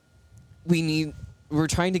we're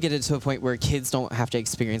trying to get it to a point where kids don't have to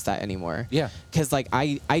experience that anymore. Yeah. Because like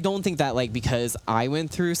I don't think that like because I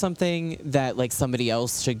went through something that like somebody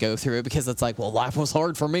else should go through it, because it's like, well, life was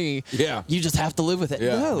hard for me. Yeah. You just have to live with it.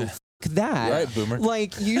 Yeah. No. That Right, boomer.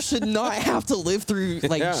 like you should not have to live through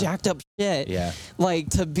like Yeah. jacked up shit, Yeah. like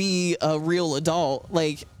to be a real adult.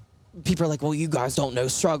 Like people are like, well, you guys don't know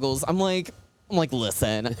struggles. I'm like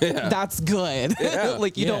listen, that's good. Yeah.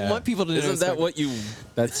 Like you don't Yeah. want people to know Isn't that struggles. what you?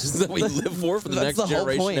 Isn't that what you live for the That's next the whole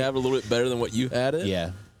generation point. to have a little bit better than what you had it?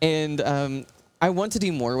 Yeah. And I want to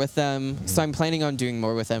do more with them, so I'm planning on doing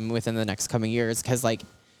more with them within the next coming years, because like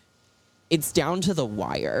it's down to the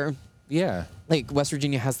wire. Yeah. Like West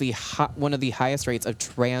Virginia has one of the highest rates of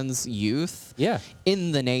trans youth Yeah.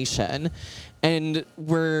 in the nation, and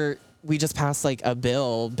we just passed like a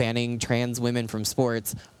bill banning trans women from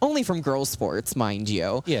sports, only from girls' sports, mind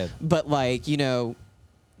you. Yeah. But like, you know,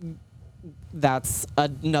 that's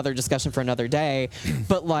another discussion for another day.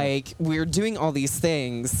 But like, we're doing all these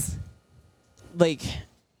things, like.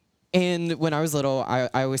 And when I was little, I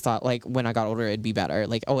always thought, like, when I got older, it'd be better.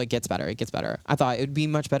 Like, oh, it gets better. It gets better. I thought it would be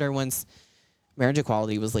much better once marriage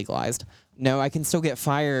equality was legalized. No, I can still get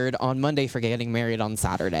fired on Monday for getting married on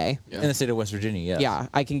Saturday. In the state of West Virginia, yes. Yeah,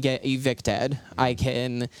 I can get evicted. I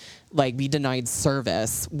can, like, be denied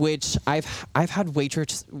service, which I've had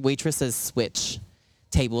waitresses switch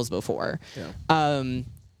tables before. Yeah.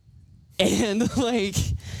 And, like...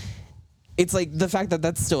 It's like the fact that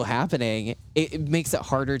that's still happening, it makes it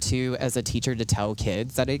harder to, as a teacher, to tell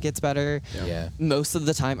kids that it gets better. Yeah. Most of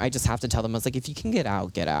the time, I just have to tell them, I was like, if you can get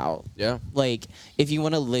out, get out. Yeah. Like, if you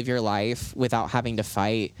want to live your life without having to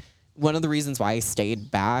fight, one of the reasons why I stayed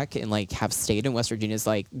back and like have stayed in West Virginia is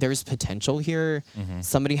like, there's potential here.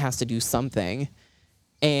 Somebody has to do something.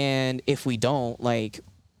 And if we don't, like,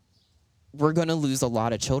 we're going to lose a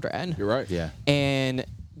lot of children. You're right. Yeah. And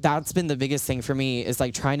that's been the biggest thing for me, is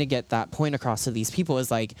like trying to get that point across to these people, is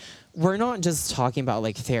like, we're not just talking about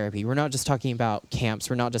like therapy. We're not just talking about camps.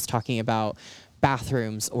 We're not just talking about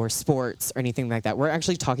bathrooms or sports or anything like that. We're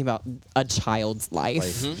actually talking about a child's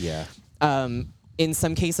life. Yeah. In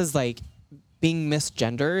some cases, like being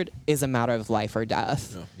misgendered is a matter of life or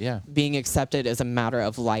death. Yeah. Being accepted is a matter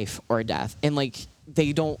of life or death. And like,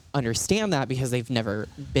 they don't understand that because they've never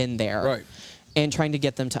been there. Right. And trying to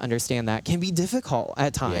get them to understand that can be difficult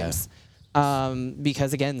at times.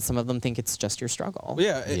 Because again, some of them think it's just your struggle.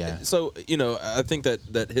 Yeah. Yeah. So, you know, I think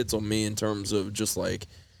that hits on me in terms of just like,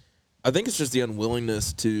 I think it's just the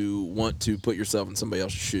unwillingness to want to put yourself in somebody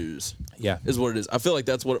else's shoes. Yeah. Is what it is. I feel like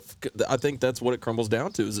I think that's what it crumbles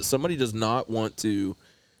down to, is that somebody does not want to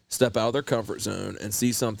step out of their comfort zone and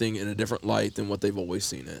see something in a different light than what they've always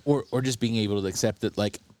seen it. Or just being able to accept that,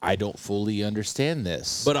 like, I don't fully understand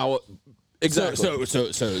this. But exactly. So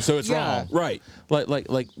it's Yeah. wrong. Right.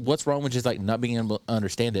 Like what's wrong with just like not being able to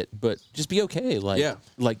understand it, but just be okay. Like, Yeah.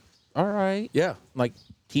 like, all right. Yeah. Like,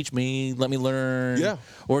 teach me, let me learn. Yeah.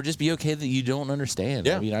 Or just be okay that you don't understand.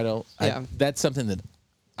 Yeah. I mean, Yeah. that's something that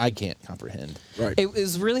I can't comprehend. Right. It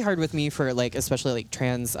was really hard with me for like, especially like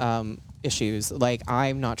trans issues. Like,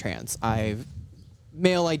 I'm not trans. I'm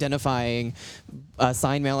male identifying,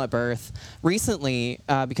 assigned male at birth. Recently,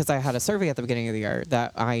 because I had a survey at the beginning of the year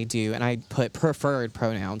that I do, and I put preferred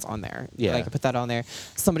pronouns on there. Yeah. Like, I put that on there.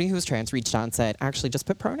 Somebody who was trans reached out and said, actually, just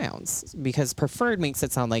put pronouns, because preferred makes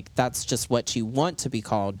it sound like that's just what you want to be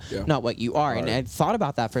called, Yeah. not what you are. And I thought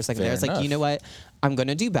about that for a second Fair there. I was like, enough. you know what? I'm going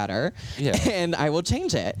to do better. Yeah. And I will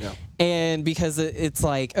change it. Yeah. And because it's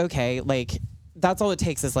like, okay, like, that's all it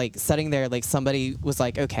takes is like sitting there, like somebody was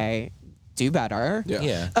like, okay, do better.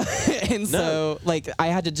 Yeah. And so like I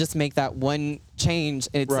had to just make that one change,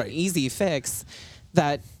 and it's Right. an easy fix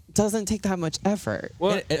that doesn't take that much effort.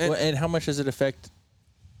 Well, And how much does it affect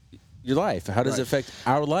your life? How does it affect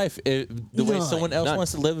our life? The way None. someone else None.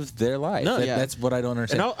 wants to live their life. None. Yeah. That's what I don't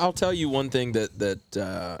understand. And I'll tell you one thing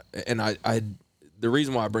and I the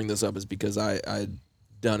reason why I bring this up is because I'd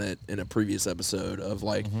done it in a previous episode of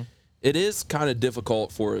like, it is kind of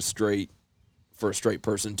difficult for a straight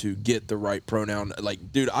person to get the right pronoun.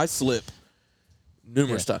 Like, dude, I slip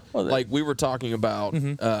numerous times. Well, Like we were talking about,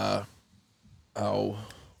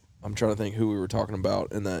 I'm trying to think who we were talking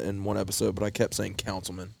about in one episode, but I kept saying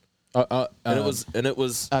councilman, and it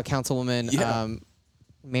was Councilwoman Yeah.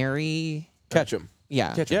 Mary. Ketchum.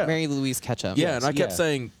 Yeah, Yeah. Mary Louise Ketchum. Yeah, and I kept yeah.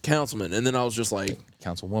 saying councilman, and then I was just like,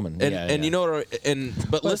 Councilwoman. and you know what?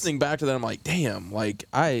 But listening back to that, I'm like, damn, like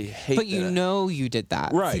I hate. But you that. know you did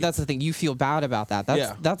that. Right. See, that's the thing. You feel bad about that.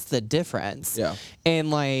 Yeah. That's the difference. Yeah. And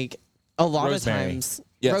like a lot Rosemary. of times,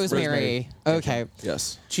 Yes, Rosemary. Okay.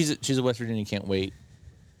 Yes. she's a West Virginia can't wait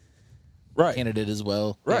Right. candidate as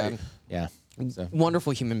well. Right. Yeah. So.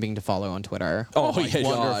 Wonderful human being to follow on Twitter. Oh, my God.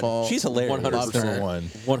 wonderful. She's hilarious. 100%. Number one.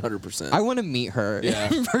 100%. I want to meet her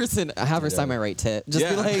Yeah. in person. Have her sign my right tit. Just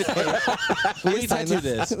be Yeah. like, Please sign tattoo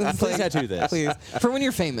this. this. It's Please like, tattoo this. please, for when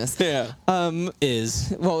you're famous. Yeah.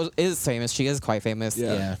 Is Well, is famous. She is quite famous.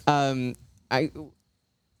 Yeah. yeah.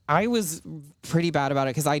 I was pretty bad about it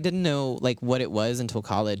because I didn't know like what it was until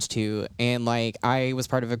college too, and like I was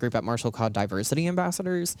part of a group at Marshall called Diversity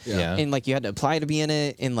Ambassadors. Yeah. And like you had to apply to be in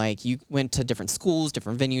it, and like you went to different schools,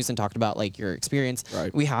 different venues, and talked about like your experience.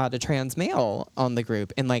 Right. We had a trans male on the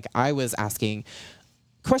group, and like I was asking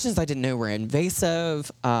questions I didn't know were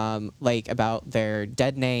invasive, like about their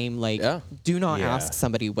dead name. Like, Yeah. do not Yeah. ask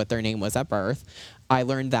somebody what their name was at birth. I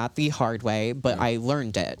learned that the hard way, but I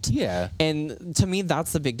learned it. Yeah. And to me,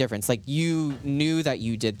 that's the big difference. Like, you knew that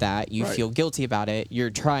you did that. You Right. feel guilty about it.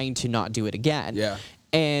 You're trying to not do it again. Yeah.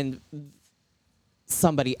 And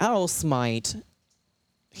somebody else might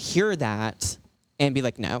hear that and be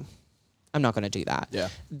like, no, I'm not going to do that. Yeah.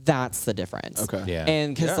 That's the difference. Okay. Yeah.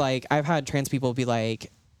 And because, Yeah. like, I've had trans people be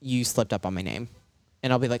like, you slipped up on my name.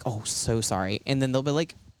 And I'll be like, oh, so sorry. And then they'll be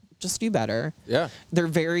like, just do better. Yeah. They're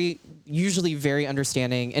usually very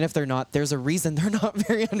understanding. And if they're not, there's a reason they're not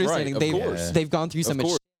very understanding. of course. They've gone through so Of much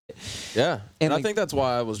course. Yeah. And, And I like- think that's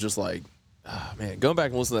why I was just like, man, going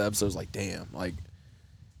back and listening to the episodes, like, damn, like,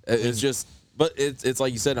 it's just, but it's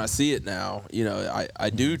like you said, and I see it now. You know, I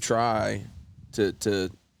do try to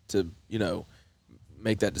you know,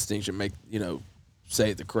 make that distinction,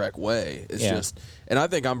 say it the correct way. It's Yeah. just, and I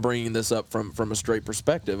think I'm bringing this up from a straight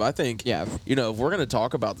perspective. I think, Yeah. you know, if we're going to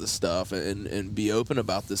talk about this stuff and be open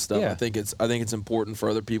about this stuff, Yeah. I think it's important for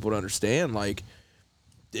other people to understand, like,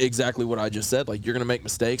 exactly what I just said. Like, you're going to make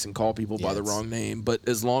mistakes and call people by the it's- wrong name, but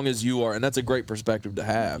as long as you are, and that's a great perspective to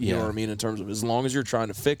have, you know Yeah. what I mean, in terms of as long as you're trying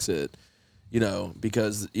to fix it, you know,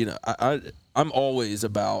 because, you know, I'm always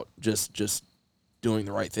about just doing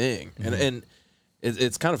the right thing. And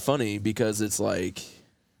it's kind of funny because it's like,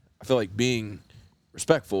 I feel like being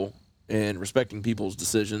respectful and respecting people's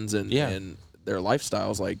decisions and their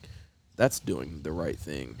lifestyles, like, that's doing the right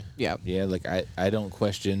thing. Yeah. Yeah, like I don't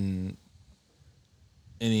question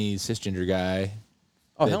any cisgender guy.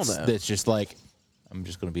 Oh, hell that's, no. That's just like, I'm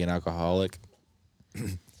just going to be an alcoholic.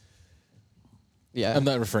 Yeah. I'm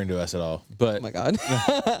not referring to us at all. But Oh my God.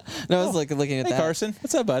 No, I was like looking at hey, that. Carson,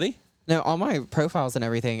 what's up, buddy? Now, on my profiles and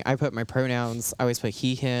everything, I put my pronouns. I always put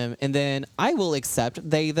he, him, and then I will accept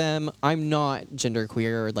they, them. I'm not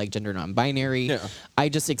genderqueer or like gender non-binary. Yeah. I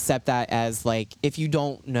just accept that as like, if you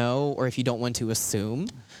don't know or if you don't want to assume,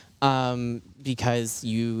 because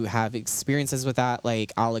you have experiences with that,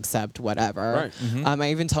 like I'll accept whatever. Right.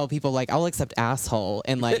 I even tell people like I'll accept asshole,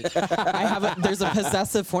 and like there's a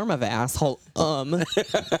possessive form of asshole.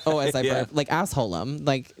 As I Yeah. burp, like asshole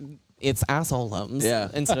like. It's assholeums. Yeah.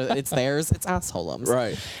 Instead of it's theirs, it's assholeums.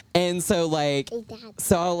 Right. And so like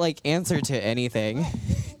so I'll like answer to anything.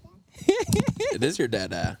 It is your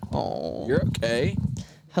dad. Oh. You're okay.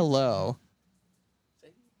 Hello.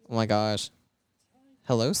 Oh my gosh.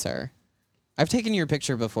 Hello, sir. I've taken your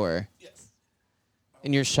picture before. Yes.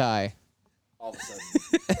 And you're shy. All of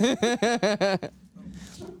a sudden.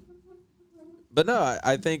 But no,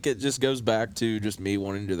 I think it just goes back to just me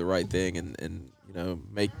wanting to do the right thing and you know,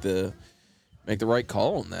 make the right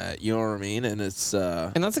call on that. You know what I mean? And it's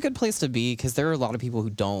And that's a good place to be because there are a lot of people who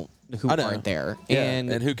I know. aren't there. yeah,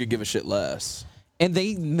 And who could give a shit less? and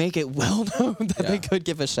they make it well known that Yeah. they could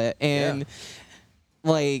give a shit. And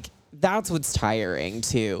like that's what's tiring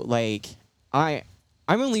too. Like I'm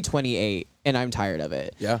only 28 and I'm tired of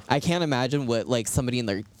it. Yeah. I can't imagine what like somebody in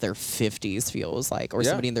their 50s feels like, or Yeah.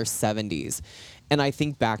 somebody in their 70s. And I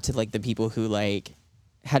think back to like the people who like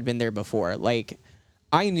had been there before. Like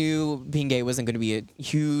I knew being gay wasn't going to be a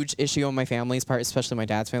huge issue on my family's part, especially my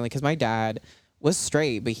dad's family, because my dad was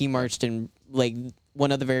straight, but he marched in like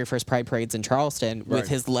one of the very first Pride parades in Charleston Right. with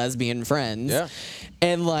his lesbian friends. Yeah.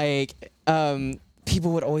 And like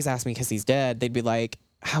people would always ask me, because he's dead, they'd be like,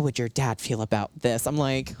 how would your dad feel about this? I'm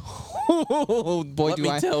like, oh boy, Let do me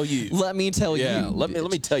I tell you. Let me tell Yeah, you. let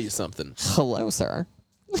me tell you something. Hello, sir.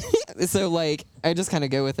 So like I just kind of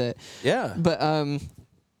go with it. Yeah. But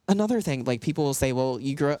another thing, like people will say, well,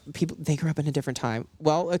 they grew up in a different time.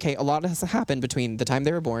 Well, okay, a lot has happened between the time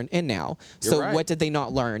they were born and now. You're So right. what did they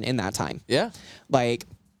not learn in that time? Yeah. Like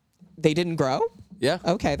they didn't grow? Yeah.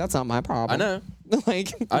 Okay, that's not my problem. I know.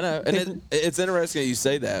 Like I know, and it's interesting that you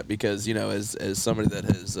say that because as somebody that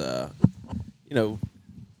has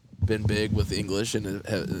been big with English and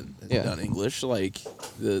has done English, like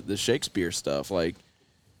the Shakespeare stuff, like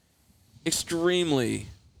extremely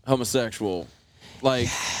homosexual, like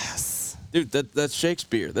dude, that's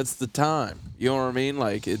Shakespeare. That's the time. You know what I mean?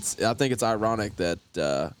 Like I think it's ironic that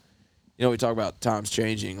we talk about times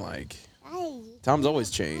changing, like. Times always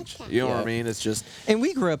change. You know what I mean? It's just and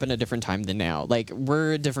we grew up in a different time than now. Like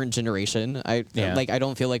we're a different generation. I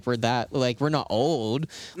don't feel like we're that like we're not old.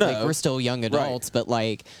 No. Like we're still young adults, but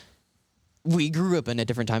like we grew up in a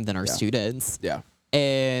different time than our students. yeah.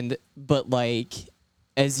 But like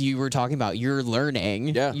as you were talking about, you're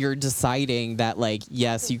learning. Yeah. You're deciding that like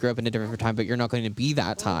yes, you grew up in a different time, but you're not going to be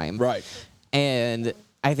that time. Right. And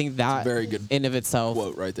I think that very good in of itself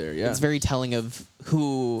Quote right there. Yeah. it's very telling of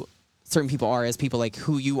who certain people are as people, like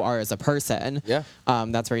who you are as a person. Yeah.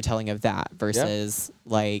 That's very telling of that versus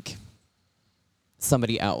like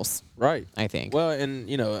somebody else, Right. I think. Well,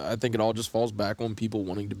 and I think it all just falls back on people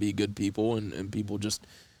wanting to be good people and people just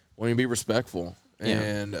wanting to be respectful. Yeah.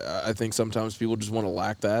 And I think sometimes people just want to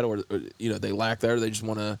lack that, or they lack that, or they just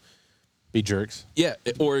want to Be jerks.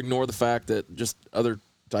 or ignore the fact that just other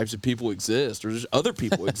types of people exist, or just other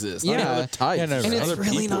people exist. Not even Yeah. other types. Yeah, no, just and it's other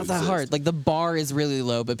really people not that exist. hard. Like the bar is really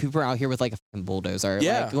low, but people are out here with like a fucking bulldozer,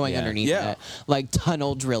 Yeah. like going Yeah. underneath Yeah. it, like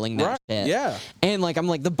tunnel drilling that Right. shit. Yeah. And like I'm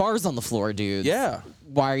like the bar's on the floor, dude. Yeah.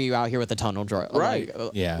 Why are you out here with a tunnel drill? Right.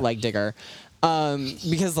 Yeah. Like digger.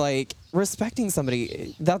 Because like respecting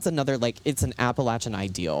somebody, that's another like it's an Appalachian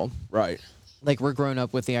ideal. Right. Like we're grown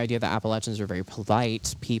up with the idea that Appalachians are very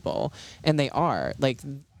polite people, and they are. Like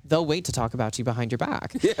they'll wait to talk about you behind your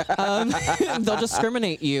back. They'll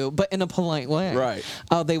discriminate you, but in a polite way. Right.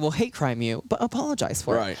 They will hate crime you, but apologize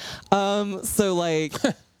for Right. it. So like,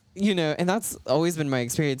 and that's always been my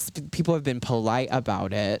experience. People have been polite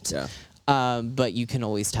about it. Yeah. But you can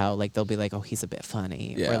always tell, like they'll be like, "Oh, he's a bit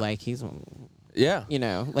funny," Yeah. or like he's, Yeah.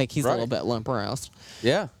 like he's a Right. little bit limp aroused.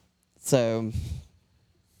 Yeah. So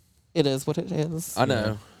it is what it is. I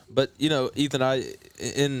know. But Ethan,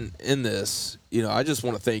 in this, I just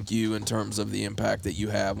want to thank you in terms of the impact that you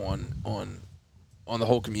have on the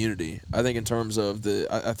whole community. I think in terms of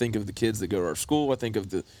I think of the kids that go to our school. I think of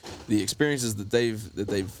the experiences that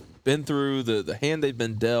they've been through, the hand they've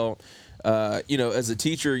been dealt. As a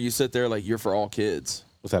teacher, you sit there like you're for all kids.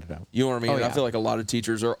 Without a doubt. You know what I mean? Oh, And I yeah. feel like a lot of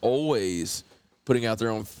teachers are always putting out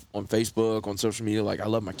there on Facebook, on social media, like I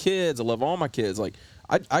love my kids, I love all my kids. Like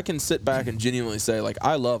I can sit back and genuinely say, like,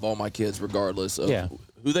 I love all my kids regardless of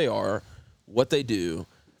who they are, what they do,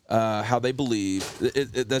 how they believe.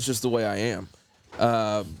 That's just the way I am.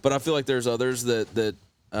 But I feel like there's others that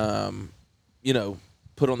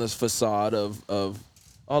put on this facade of oh,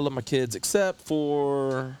 I love my kids except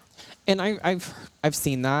for. And I've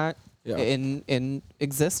seen that Yeah. in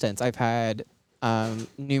existence. I've had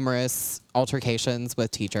numerous altercations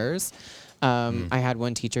with teachers. I had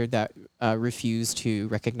one teacher that refused to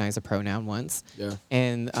recognize a pronoun once. Yeah.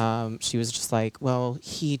 And she was just like, well,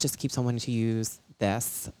 he just keeps on wanting to use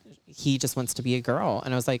this. He just wants to be a girl.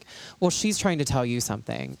 And I was like, well, she's trying to tell you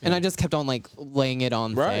something. And I just kept on like laying it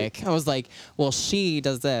on Right. thick. I was like, well, she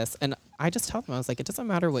does this. And I just tell them, I was like, it doesn't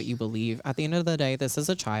matter what you believe. At the end of the day, this is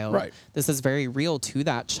a child. Right. This is very real to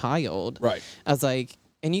that child. Right. I was like,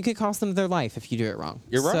 and you could cost them their life if you do it wrong.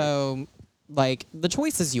 You're right. So, like, the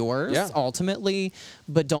choice is yours Yeah. ultimately,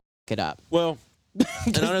 but don't fuck it up. Well,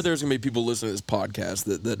 and I know there's gonna be people listening to this podcast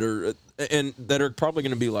that are probably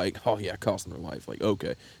gonna be like, oh yeah, costing their life. Like,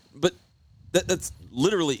 okay, but that's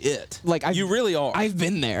literally it. Like, you really are. I've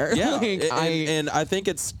been there. Yeah, Like, and I think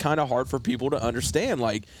it's kind of hard for people to understand.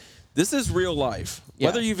 Like, this is real life. Yeah.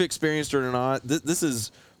 Whether you've experienced it or not, this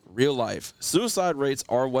is real life. Suicide rates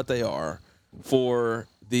are what they are for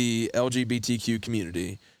the LGBTQ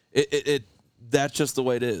community. that's just the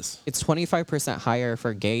way it is. It's 25% higher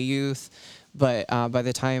for gay youth, but by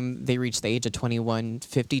the time they reach the age of 21,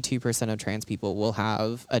 52% of trans people will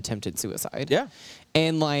have attempted suicide. Yeah.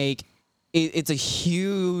 And like, it's a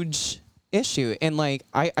huge issue. And like,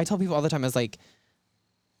 I tell people all the time, I was like,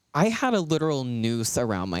 I had a literal noose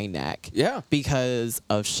around my neck. Yeah. Because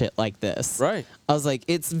of shit like this. Right. I was like,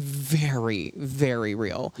 it's very, very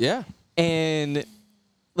real. Yeah. And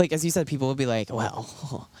like, as you said, people will be like,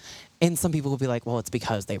 well, and some people will be like, well, it's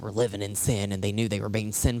because they were living in sin and they knew they were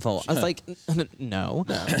being sinful. I was like, no.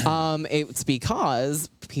 It's because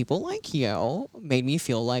people like you made me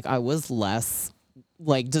feel like I was less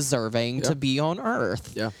like deserving to be on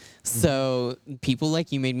earth. Yeah. So people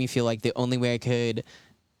like you made me feel like the only way I could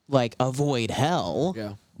like avoid hell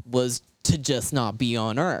was to just not be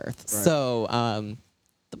on earth. Right. So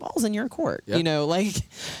the ball's in your court, Yep. you know, like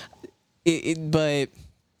but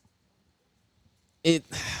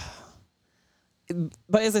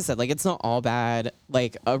as I said, like it's not all bad.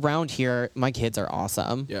 Like around here, my kids are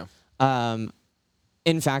awesome. Yeah.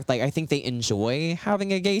 In fact, like I think they enjoy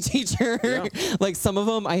having a gay teacher. Yeah. Like some of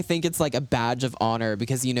them, I think it's like a badge of honor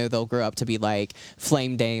because you know they'll grow up to be like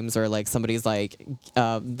flame dames or like somebody's like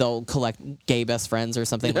they'll collect gay best friends or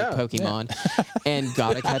something like Pokemon, and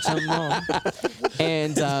gotta catch them all.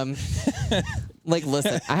 And like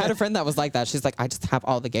listen, I had a friend that was like that. She's like, I just have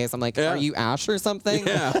all the gays. I'm like, are you Ash or something?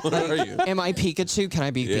 Yeah. What are you? Am I Pikachu? Can I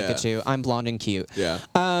be Pikachu? I'm blonde and cute. Yeah.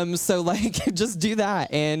 So like just do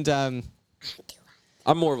that and.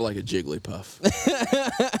 I'm more of like a Jigglypuff.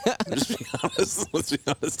 Let's be honest. Let's be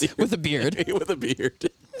honest here. With a beard. With a beard.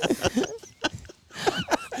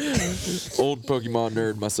 Old Pokemon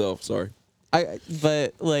nerd myself. Sorry.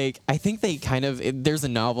 But like I think they kind of there's a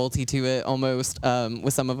novelty to it almost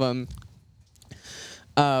with some of them.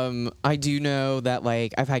 I do know that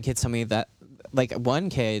like I've had kids tell me that like one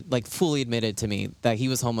kid like fully admitted to me that he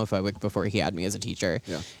was homophobic before he had me as a teacher.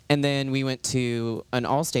 Yeah. And then we went to an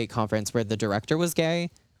all-state conference where the director was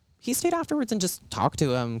gay. He stayed afterwards and just talked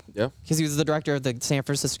to him. Yeah. Because he was the director of the San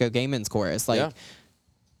Francisco Gay Men's Chorus. Like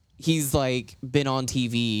he's like been on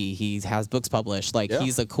TV. He has books published. Like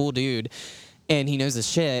he's a cool dude. And he knows his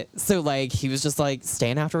shit. So like he was just like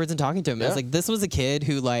staying afterwards and talking to him. I was like, this was a kid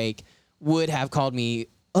who like would have called me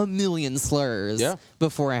a million slurs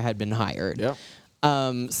before I had been hired. Yeah.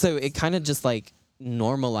 So it kind of just like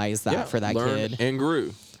normalized that for that Learned kid. and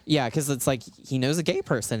grew. Yeah, because it's like he knows a gay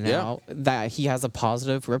person now that he has a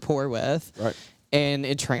positive rapport with. Right. And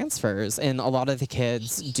it transfers. And a lot of the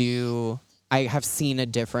kids do. I have seen a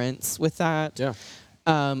difference with that. Yeah.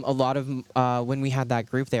 A lot of when we had that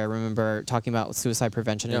group there, I remember talking about suicide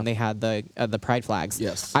prevention and they had the pride flags.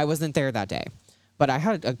 Yes. I wasn't there that day. But I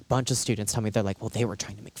had a bunch of students tell me, they're like, well, they were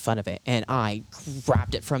trying to make fun of it. And I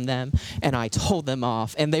grabbed it from them and I told them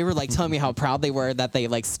off. And they were like telling me how proud they were that they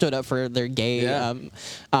like stood up for their gay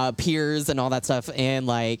peers and all that stuff. And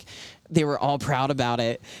like, they were all proud about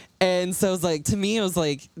it. And so it was like, to me, it was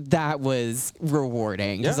like, that was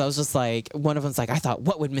rewarding. Because I was just like, one of them's like, I thought,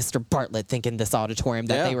 what would Mr. Bartlett think in this auditorium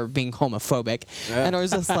that they were being homophobic? And I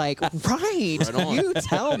was just like, right you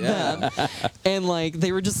tell them. And like,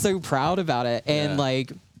 they were just so proud about it. And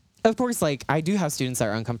like, of course, like, I do have students that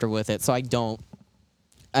are uncomfortable with it. So I've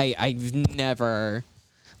never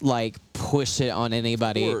like push it on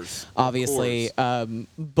anybody, obviously.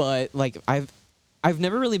 But like, I've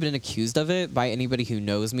never really been accused of it by anybody who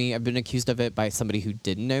knows me. I've been accused of it by somebody who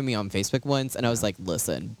didn't know me on Facebook once, and I was like,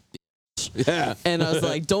 listen, bitch. Yeah. And I was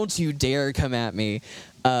like, don't you dare come at me.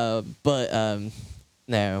 No,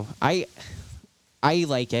 I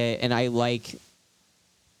like it, and I like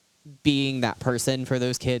being that person for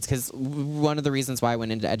those kids, because one of the reasons why I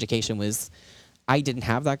went into education was I didn't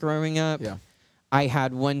have that growing up. Yeah. I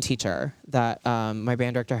had one teacher that my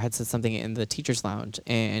band director had said something in the teacher's lounge,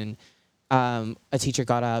 and a teacher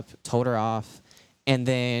got up, told her off, and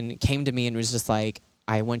then came to me and was just like,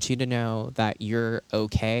 I want you to know that you're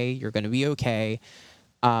okay. You're going to be okay.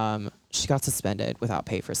 She got suspended without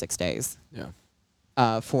pay for 6 days.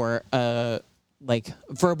 Yeah. For a like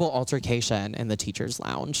verbal altercation in the teacher's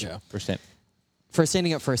lounge. Yeah. For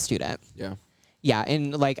standing up for a student. Yeah. Yeah,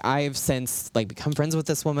 and like I've since like become friends with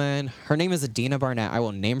this woman. Her name is Adina Barnett. I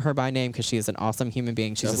will name her by name because she is an awesome human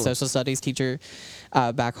being. She's a social studies teacher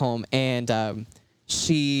back home, and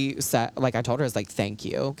she said, like, I told her, I was like, thank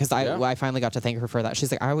you, because I finally got to thank her for that.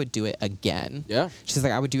 She's like, I would do it again. Yeah. She's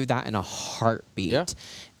like, I would do that in a heartbeat. Yeah.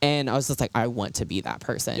 And I was just like, I want to be that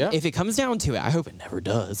person. Yeah. If it comes down to it, I hope it never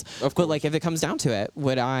does. But like, if it comes down to it,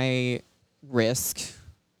 would I risk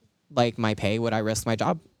like my pay? Would I risk my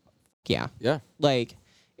job? Yeah. Yeah. Like,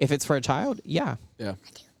 if it's for a child, yeah. Yeah.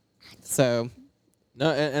 So. No,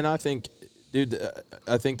 and I think dude,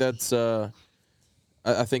 I think that's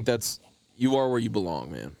I think that's you are where you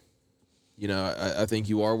belong, man. You know, I think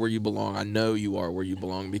you are where you belong. I know you are where you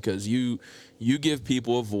belong because you give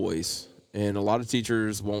people a voice, and a lot of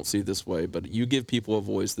teachers won't see it this way, but you give people a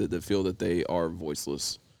voice that feel that they are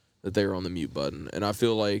voiceless, that they are on the mute button. And I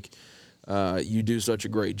feel like you do such a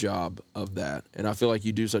great job of that. And I feel like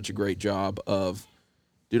you do such a great job of,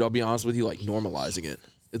 dude, I'll be honest with you, like normalizing it.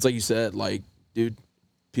 It's like you said, like, dude,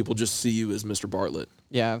 people just see you as Mr. Bartlett.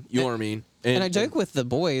 Yeah. You know what I mean? And I joke with the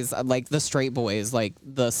boys, like the straight boys, like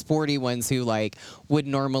the sporty ones who like would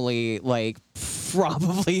normally like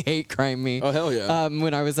probably hate crime me. Oh, hell yeah.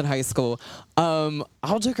 When I was in high school,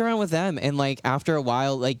 I'll joke around with them, and like after a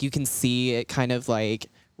while, like you can see it kind of like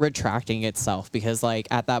retracting itself because like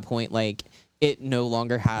at that point, like it no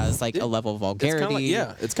longer has like a level of vulgarity.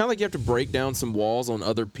 It's kind of like you have to break down some walls on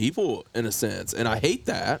other people in a sense, and I hate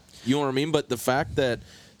that. You know what I mean? But the fact that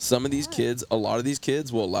some of these kids, a lot of these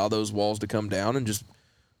kids will allow those walls to come down and just,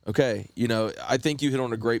 okay, you know, I think you hit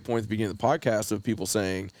on a great point at the beginning of the podcast of people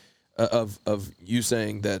saying, of you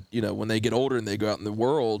saying that, you know, when they get older and they go out in the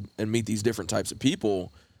world and meet these different types of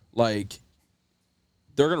people, like,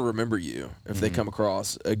 they're going to remember you if they come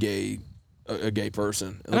across a gay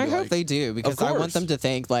person. And I hope they do, because I want course. them to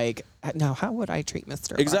think like, now how would I treat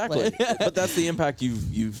Mr. Exactly. Bartlett? But that's the impact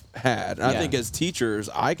you've had. And I think as teachers,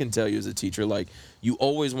 I can tell you as a teacher, like, you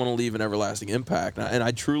always want to leave an everlasting impact. And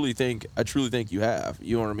I truly think you have.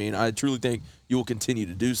 You know what I mean? I truly think you will continue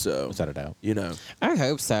to do so. Without a doubt. You know. I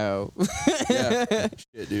hope so. Yeah.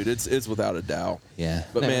 Shit, dude, it's without a doubt. Yeah.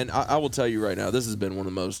 But man, I will tell you right now, this has been one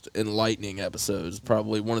of the most enlightening episodes,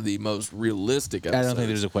 probably one of the most realistic episodes I don't think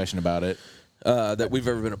there's a question about it. that we've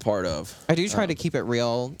ever been a part of. I do try to keep it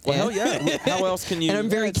real. Well, hell yeah. How else can you? And I'm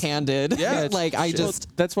very candid. Yeah, like I Well,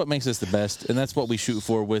 just that's what makes us the best, and that's what we shoot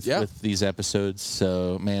for with these episodes.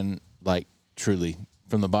 So, man, like truly,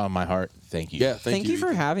 from the bottom of my heart, thank you. Yeah, thank you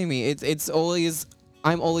for having me. It's always,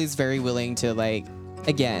 I'm always very willing to like,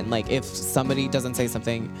 again, like if somebody doesn't say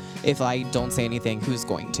something, if I don't say anything, who's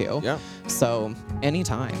going to? Yeah. So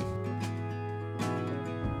anytime.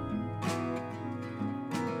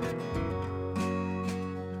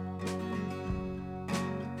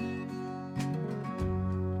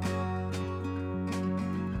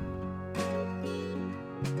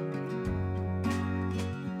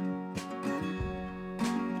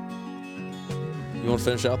 You want to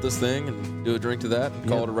finish out this thing and do a drink to that and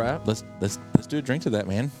call it a wrap? Let's do a drink to that,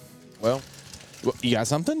 man. Well, You got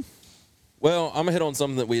something? well, I'm gonna hit on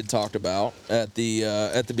something that we had talked about at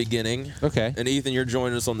the beginning. Okay. And Ethan, you're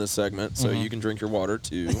joining us on this segment, so you can drink your water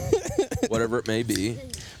too, whatever it may be.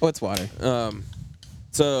 What's water?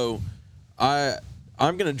 So,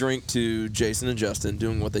 I'm gonna drink to Jason and Justin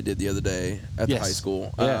doing what they did the other day at the Yes. high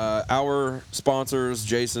school. Yeah. Our sponsors,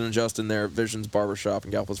 Jason and Justin, there at Visions Barbershop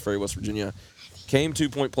in Galapagos Ferry, West Virginia, came to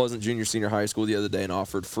Point Pleasant Junior Senior High School the other day and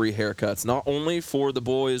offered free haircuts, not only for the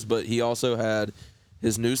boys, but he also had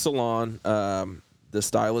his new salon. The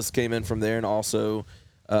stylist came in from there and also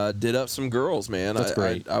did up some girls, man. That's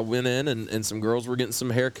great. I went in and some girls were getting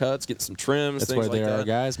some haircuts, getting some trims, That's things why like they that. are our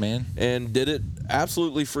guys, man. And did it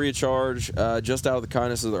absolutely free of charge, just out of the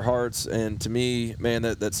kindness of their hearts. And to me, man,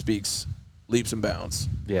 that speaks leaps and bounds.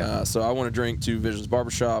 Yeah. So I want to drink to Visions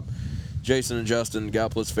Barbershop, Jason and Justin,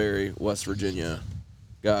 Galapagos Ferry, West Virginia.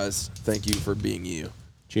 Guys, thank you for being you.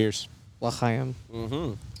 Cheers. L'chaim.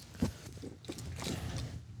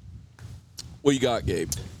 What you got,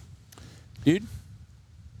 Gabe? Dude,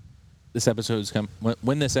 this episode's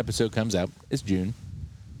when this episode comes out, it's June.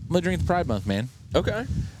 I'm gonna drink the Pride Month, man. Okay.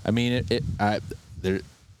 I mean, I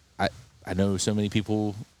know so many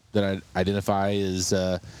people that I identify as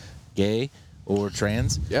gay or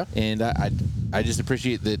trans. Yeah. And I just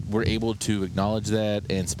appreciate that we're able to acknowledge that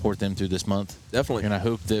and support them through this month. Definitely. And I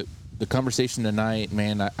hope that the conversation tonight,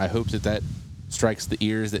 man, I hope that strikes the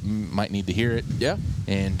ears that might need to hear it. Yeah.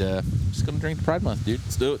 And just gonna drink the Pride Month, dude.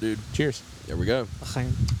 Let's do it, dude. Cheers. There we go.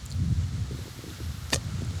 L'chaim.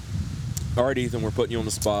 All right, Ethan, we're putting you on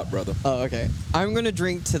the spot, brother. Oh, okay. I'm going to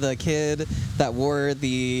drink to the kid that wore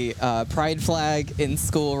the pride flag in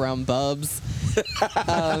school around Bubs.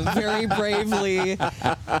 Very bravely.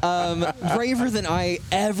 Braver than I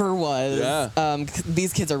ever was. Yeah.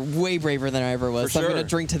 These kids are way braver than I ever was. For so I'm going sure. to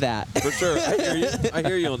drink to that. For sure. I hear you. I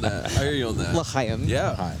hear you on that. L'chaim.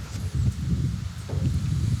 Yeah. Hi.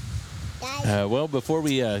 Well, before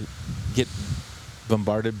we get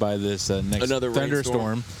bombarded by this next Another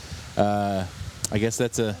thunderstorm, I guess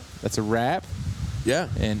that's a wrap. Yeah.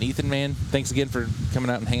 And Ethan, man, thanks again for coming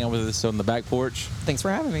out and hanging out with us on the back porch. Thanks for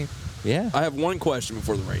having me. Yeah. I have one question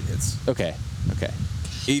before the rain hits. Okay.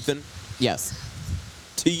 Ethan, Yes.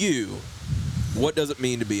 to you, What does it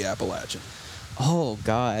mean to be Appalachian? Oh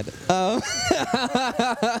God.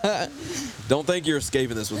 Don't think you're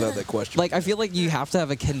escaping this without that question. Like, I feel like you have to have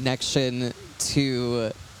a connection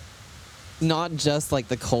to not just like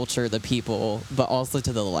the culture, the people, but also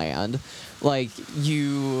to the land. Like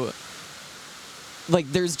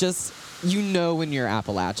there's just, when you're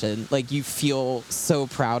Appalachian, like you feel so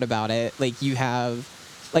proud about it. Like you have,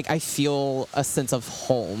 like I feel a sense of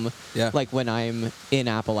home. Yeah. Like when I'm in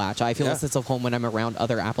Appalachia, I feel Yeah. a sense of home when I'm around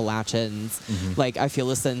other Appalachians. Mm-hmm. Like I feel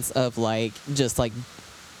a sense of like just like,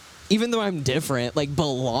 even though I'm different, like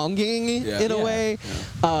belonging Yeah. in a Yeah. way.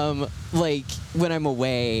 Like when I'm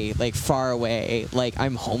away, like far away, like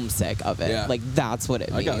I'm homesick of it. Yeah. Like that's what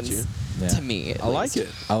it I means got you. Yeah. to me. at I like least. it.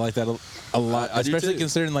 I like that a lot, I do especially too.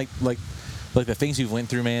 considering like the things you've went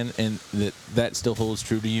through, man, and that still holds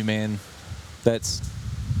true to you, man. That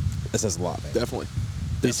says a lot, man. Definitely.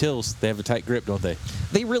 These hills, they have a tight grip, don't they?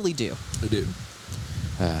 They really do. I do.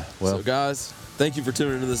 Well, So, guys, thank you for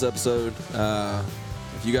tuning into this episode.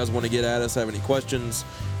 If you guys want to get at us, have any questions,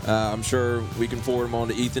 I'm sure we can forward them on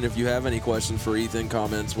to Ethan. If you have any questions for Ethan,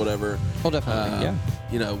 comments, whatever. Oh, definitely.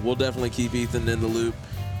 yeah. We'll definitely keep Ethan in the loop.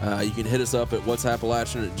 You can hit us up at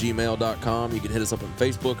what'sappalachian@gmail.com. You can hit us up on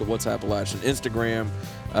Facebook at What's Appalachian, Instagram.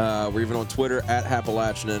 We're even on Twitter at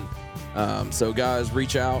Appalachian. So, guys,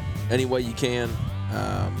 reach out any way you can,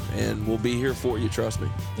 and we'll be here for you. Trust me.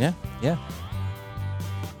 Yeah.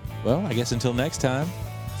 Well, I guess until next time,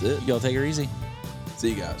 That's it. y'all take her easy. See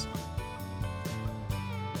you guys.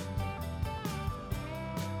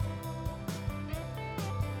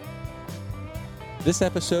 This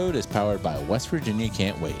episode is powered by West Virginia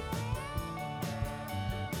Can't Wait.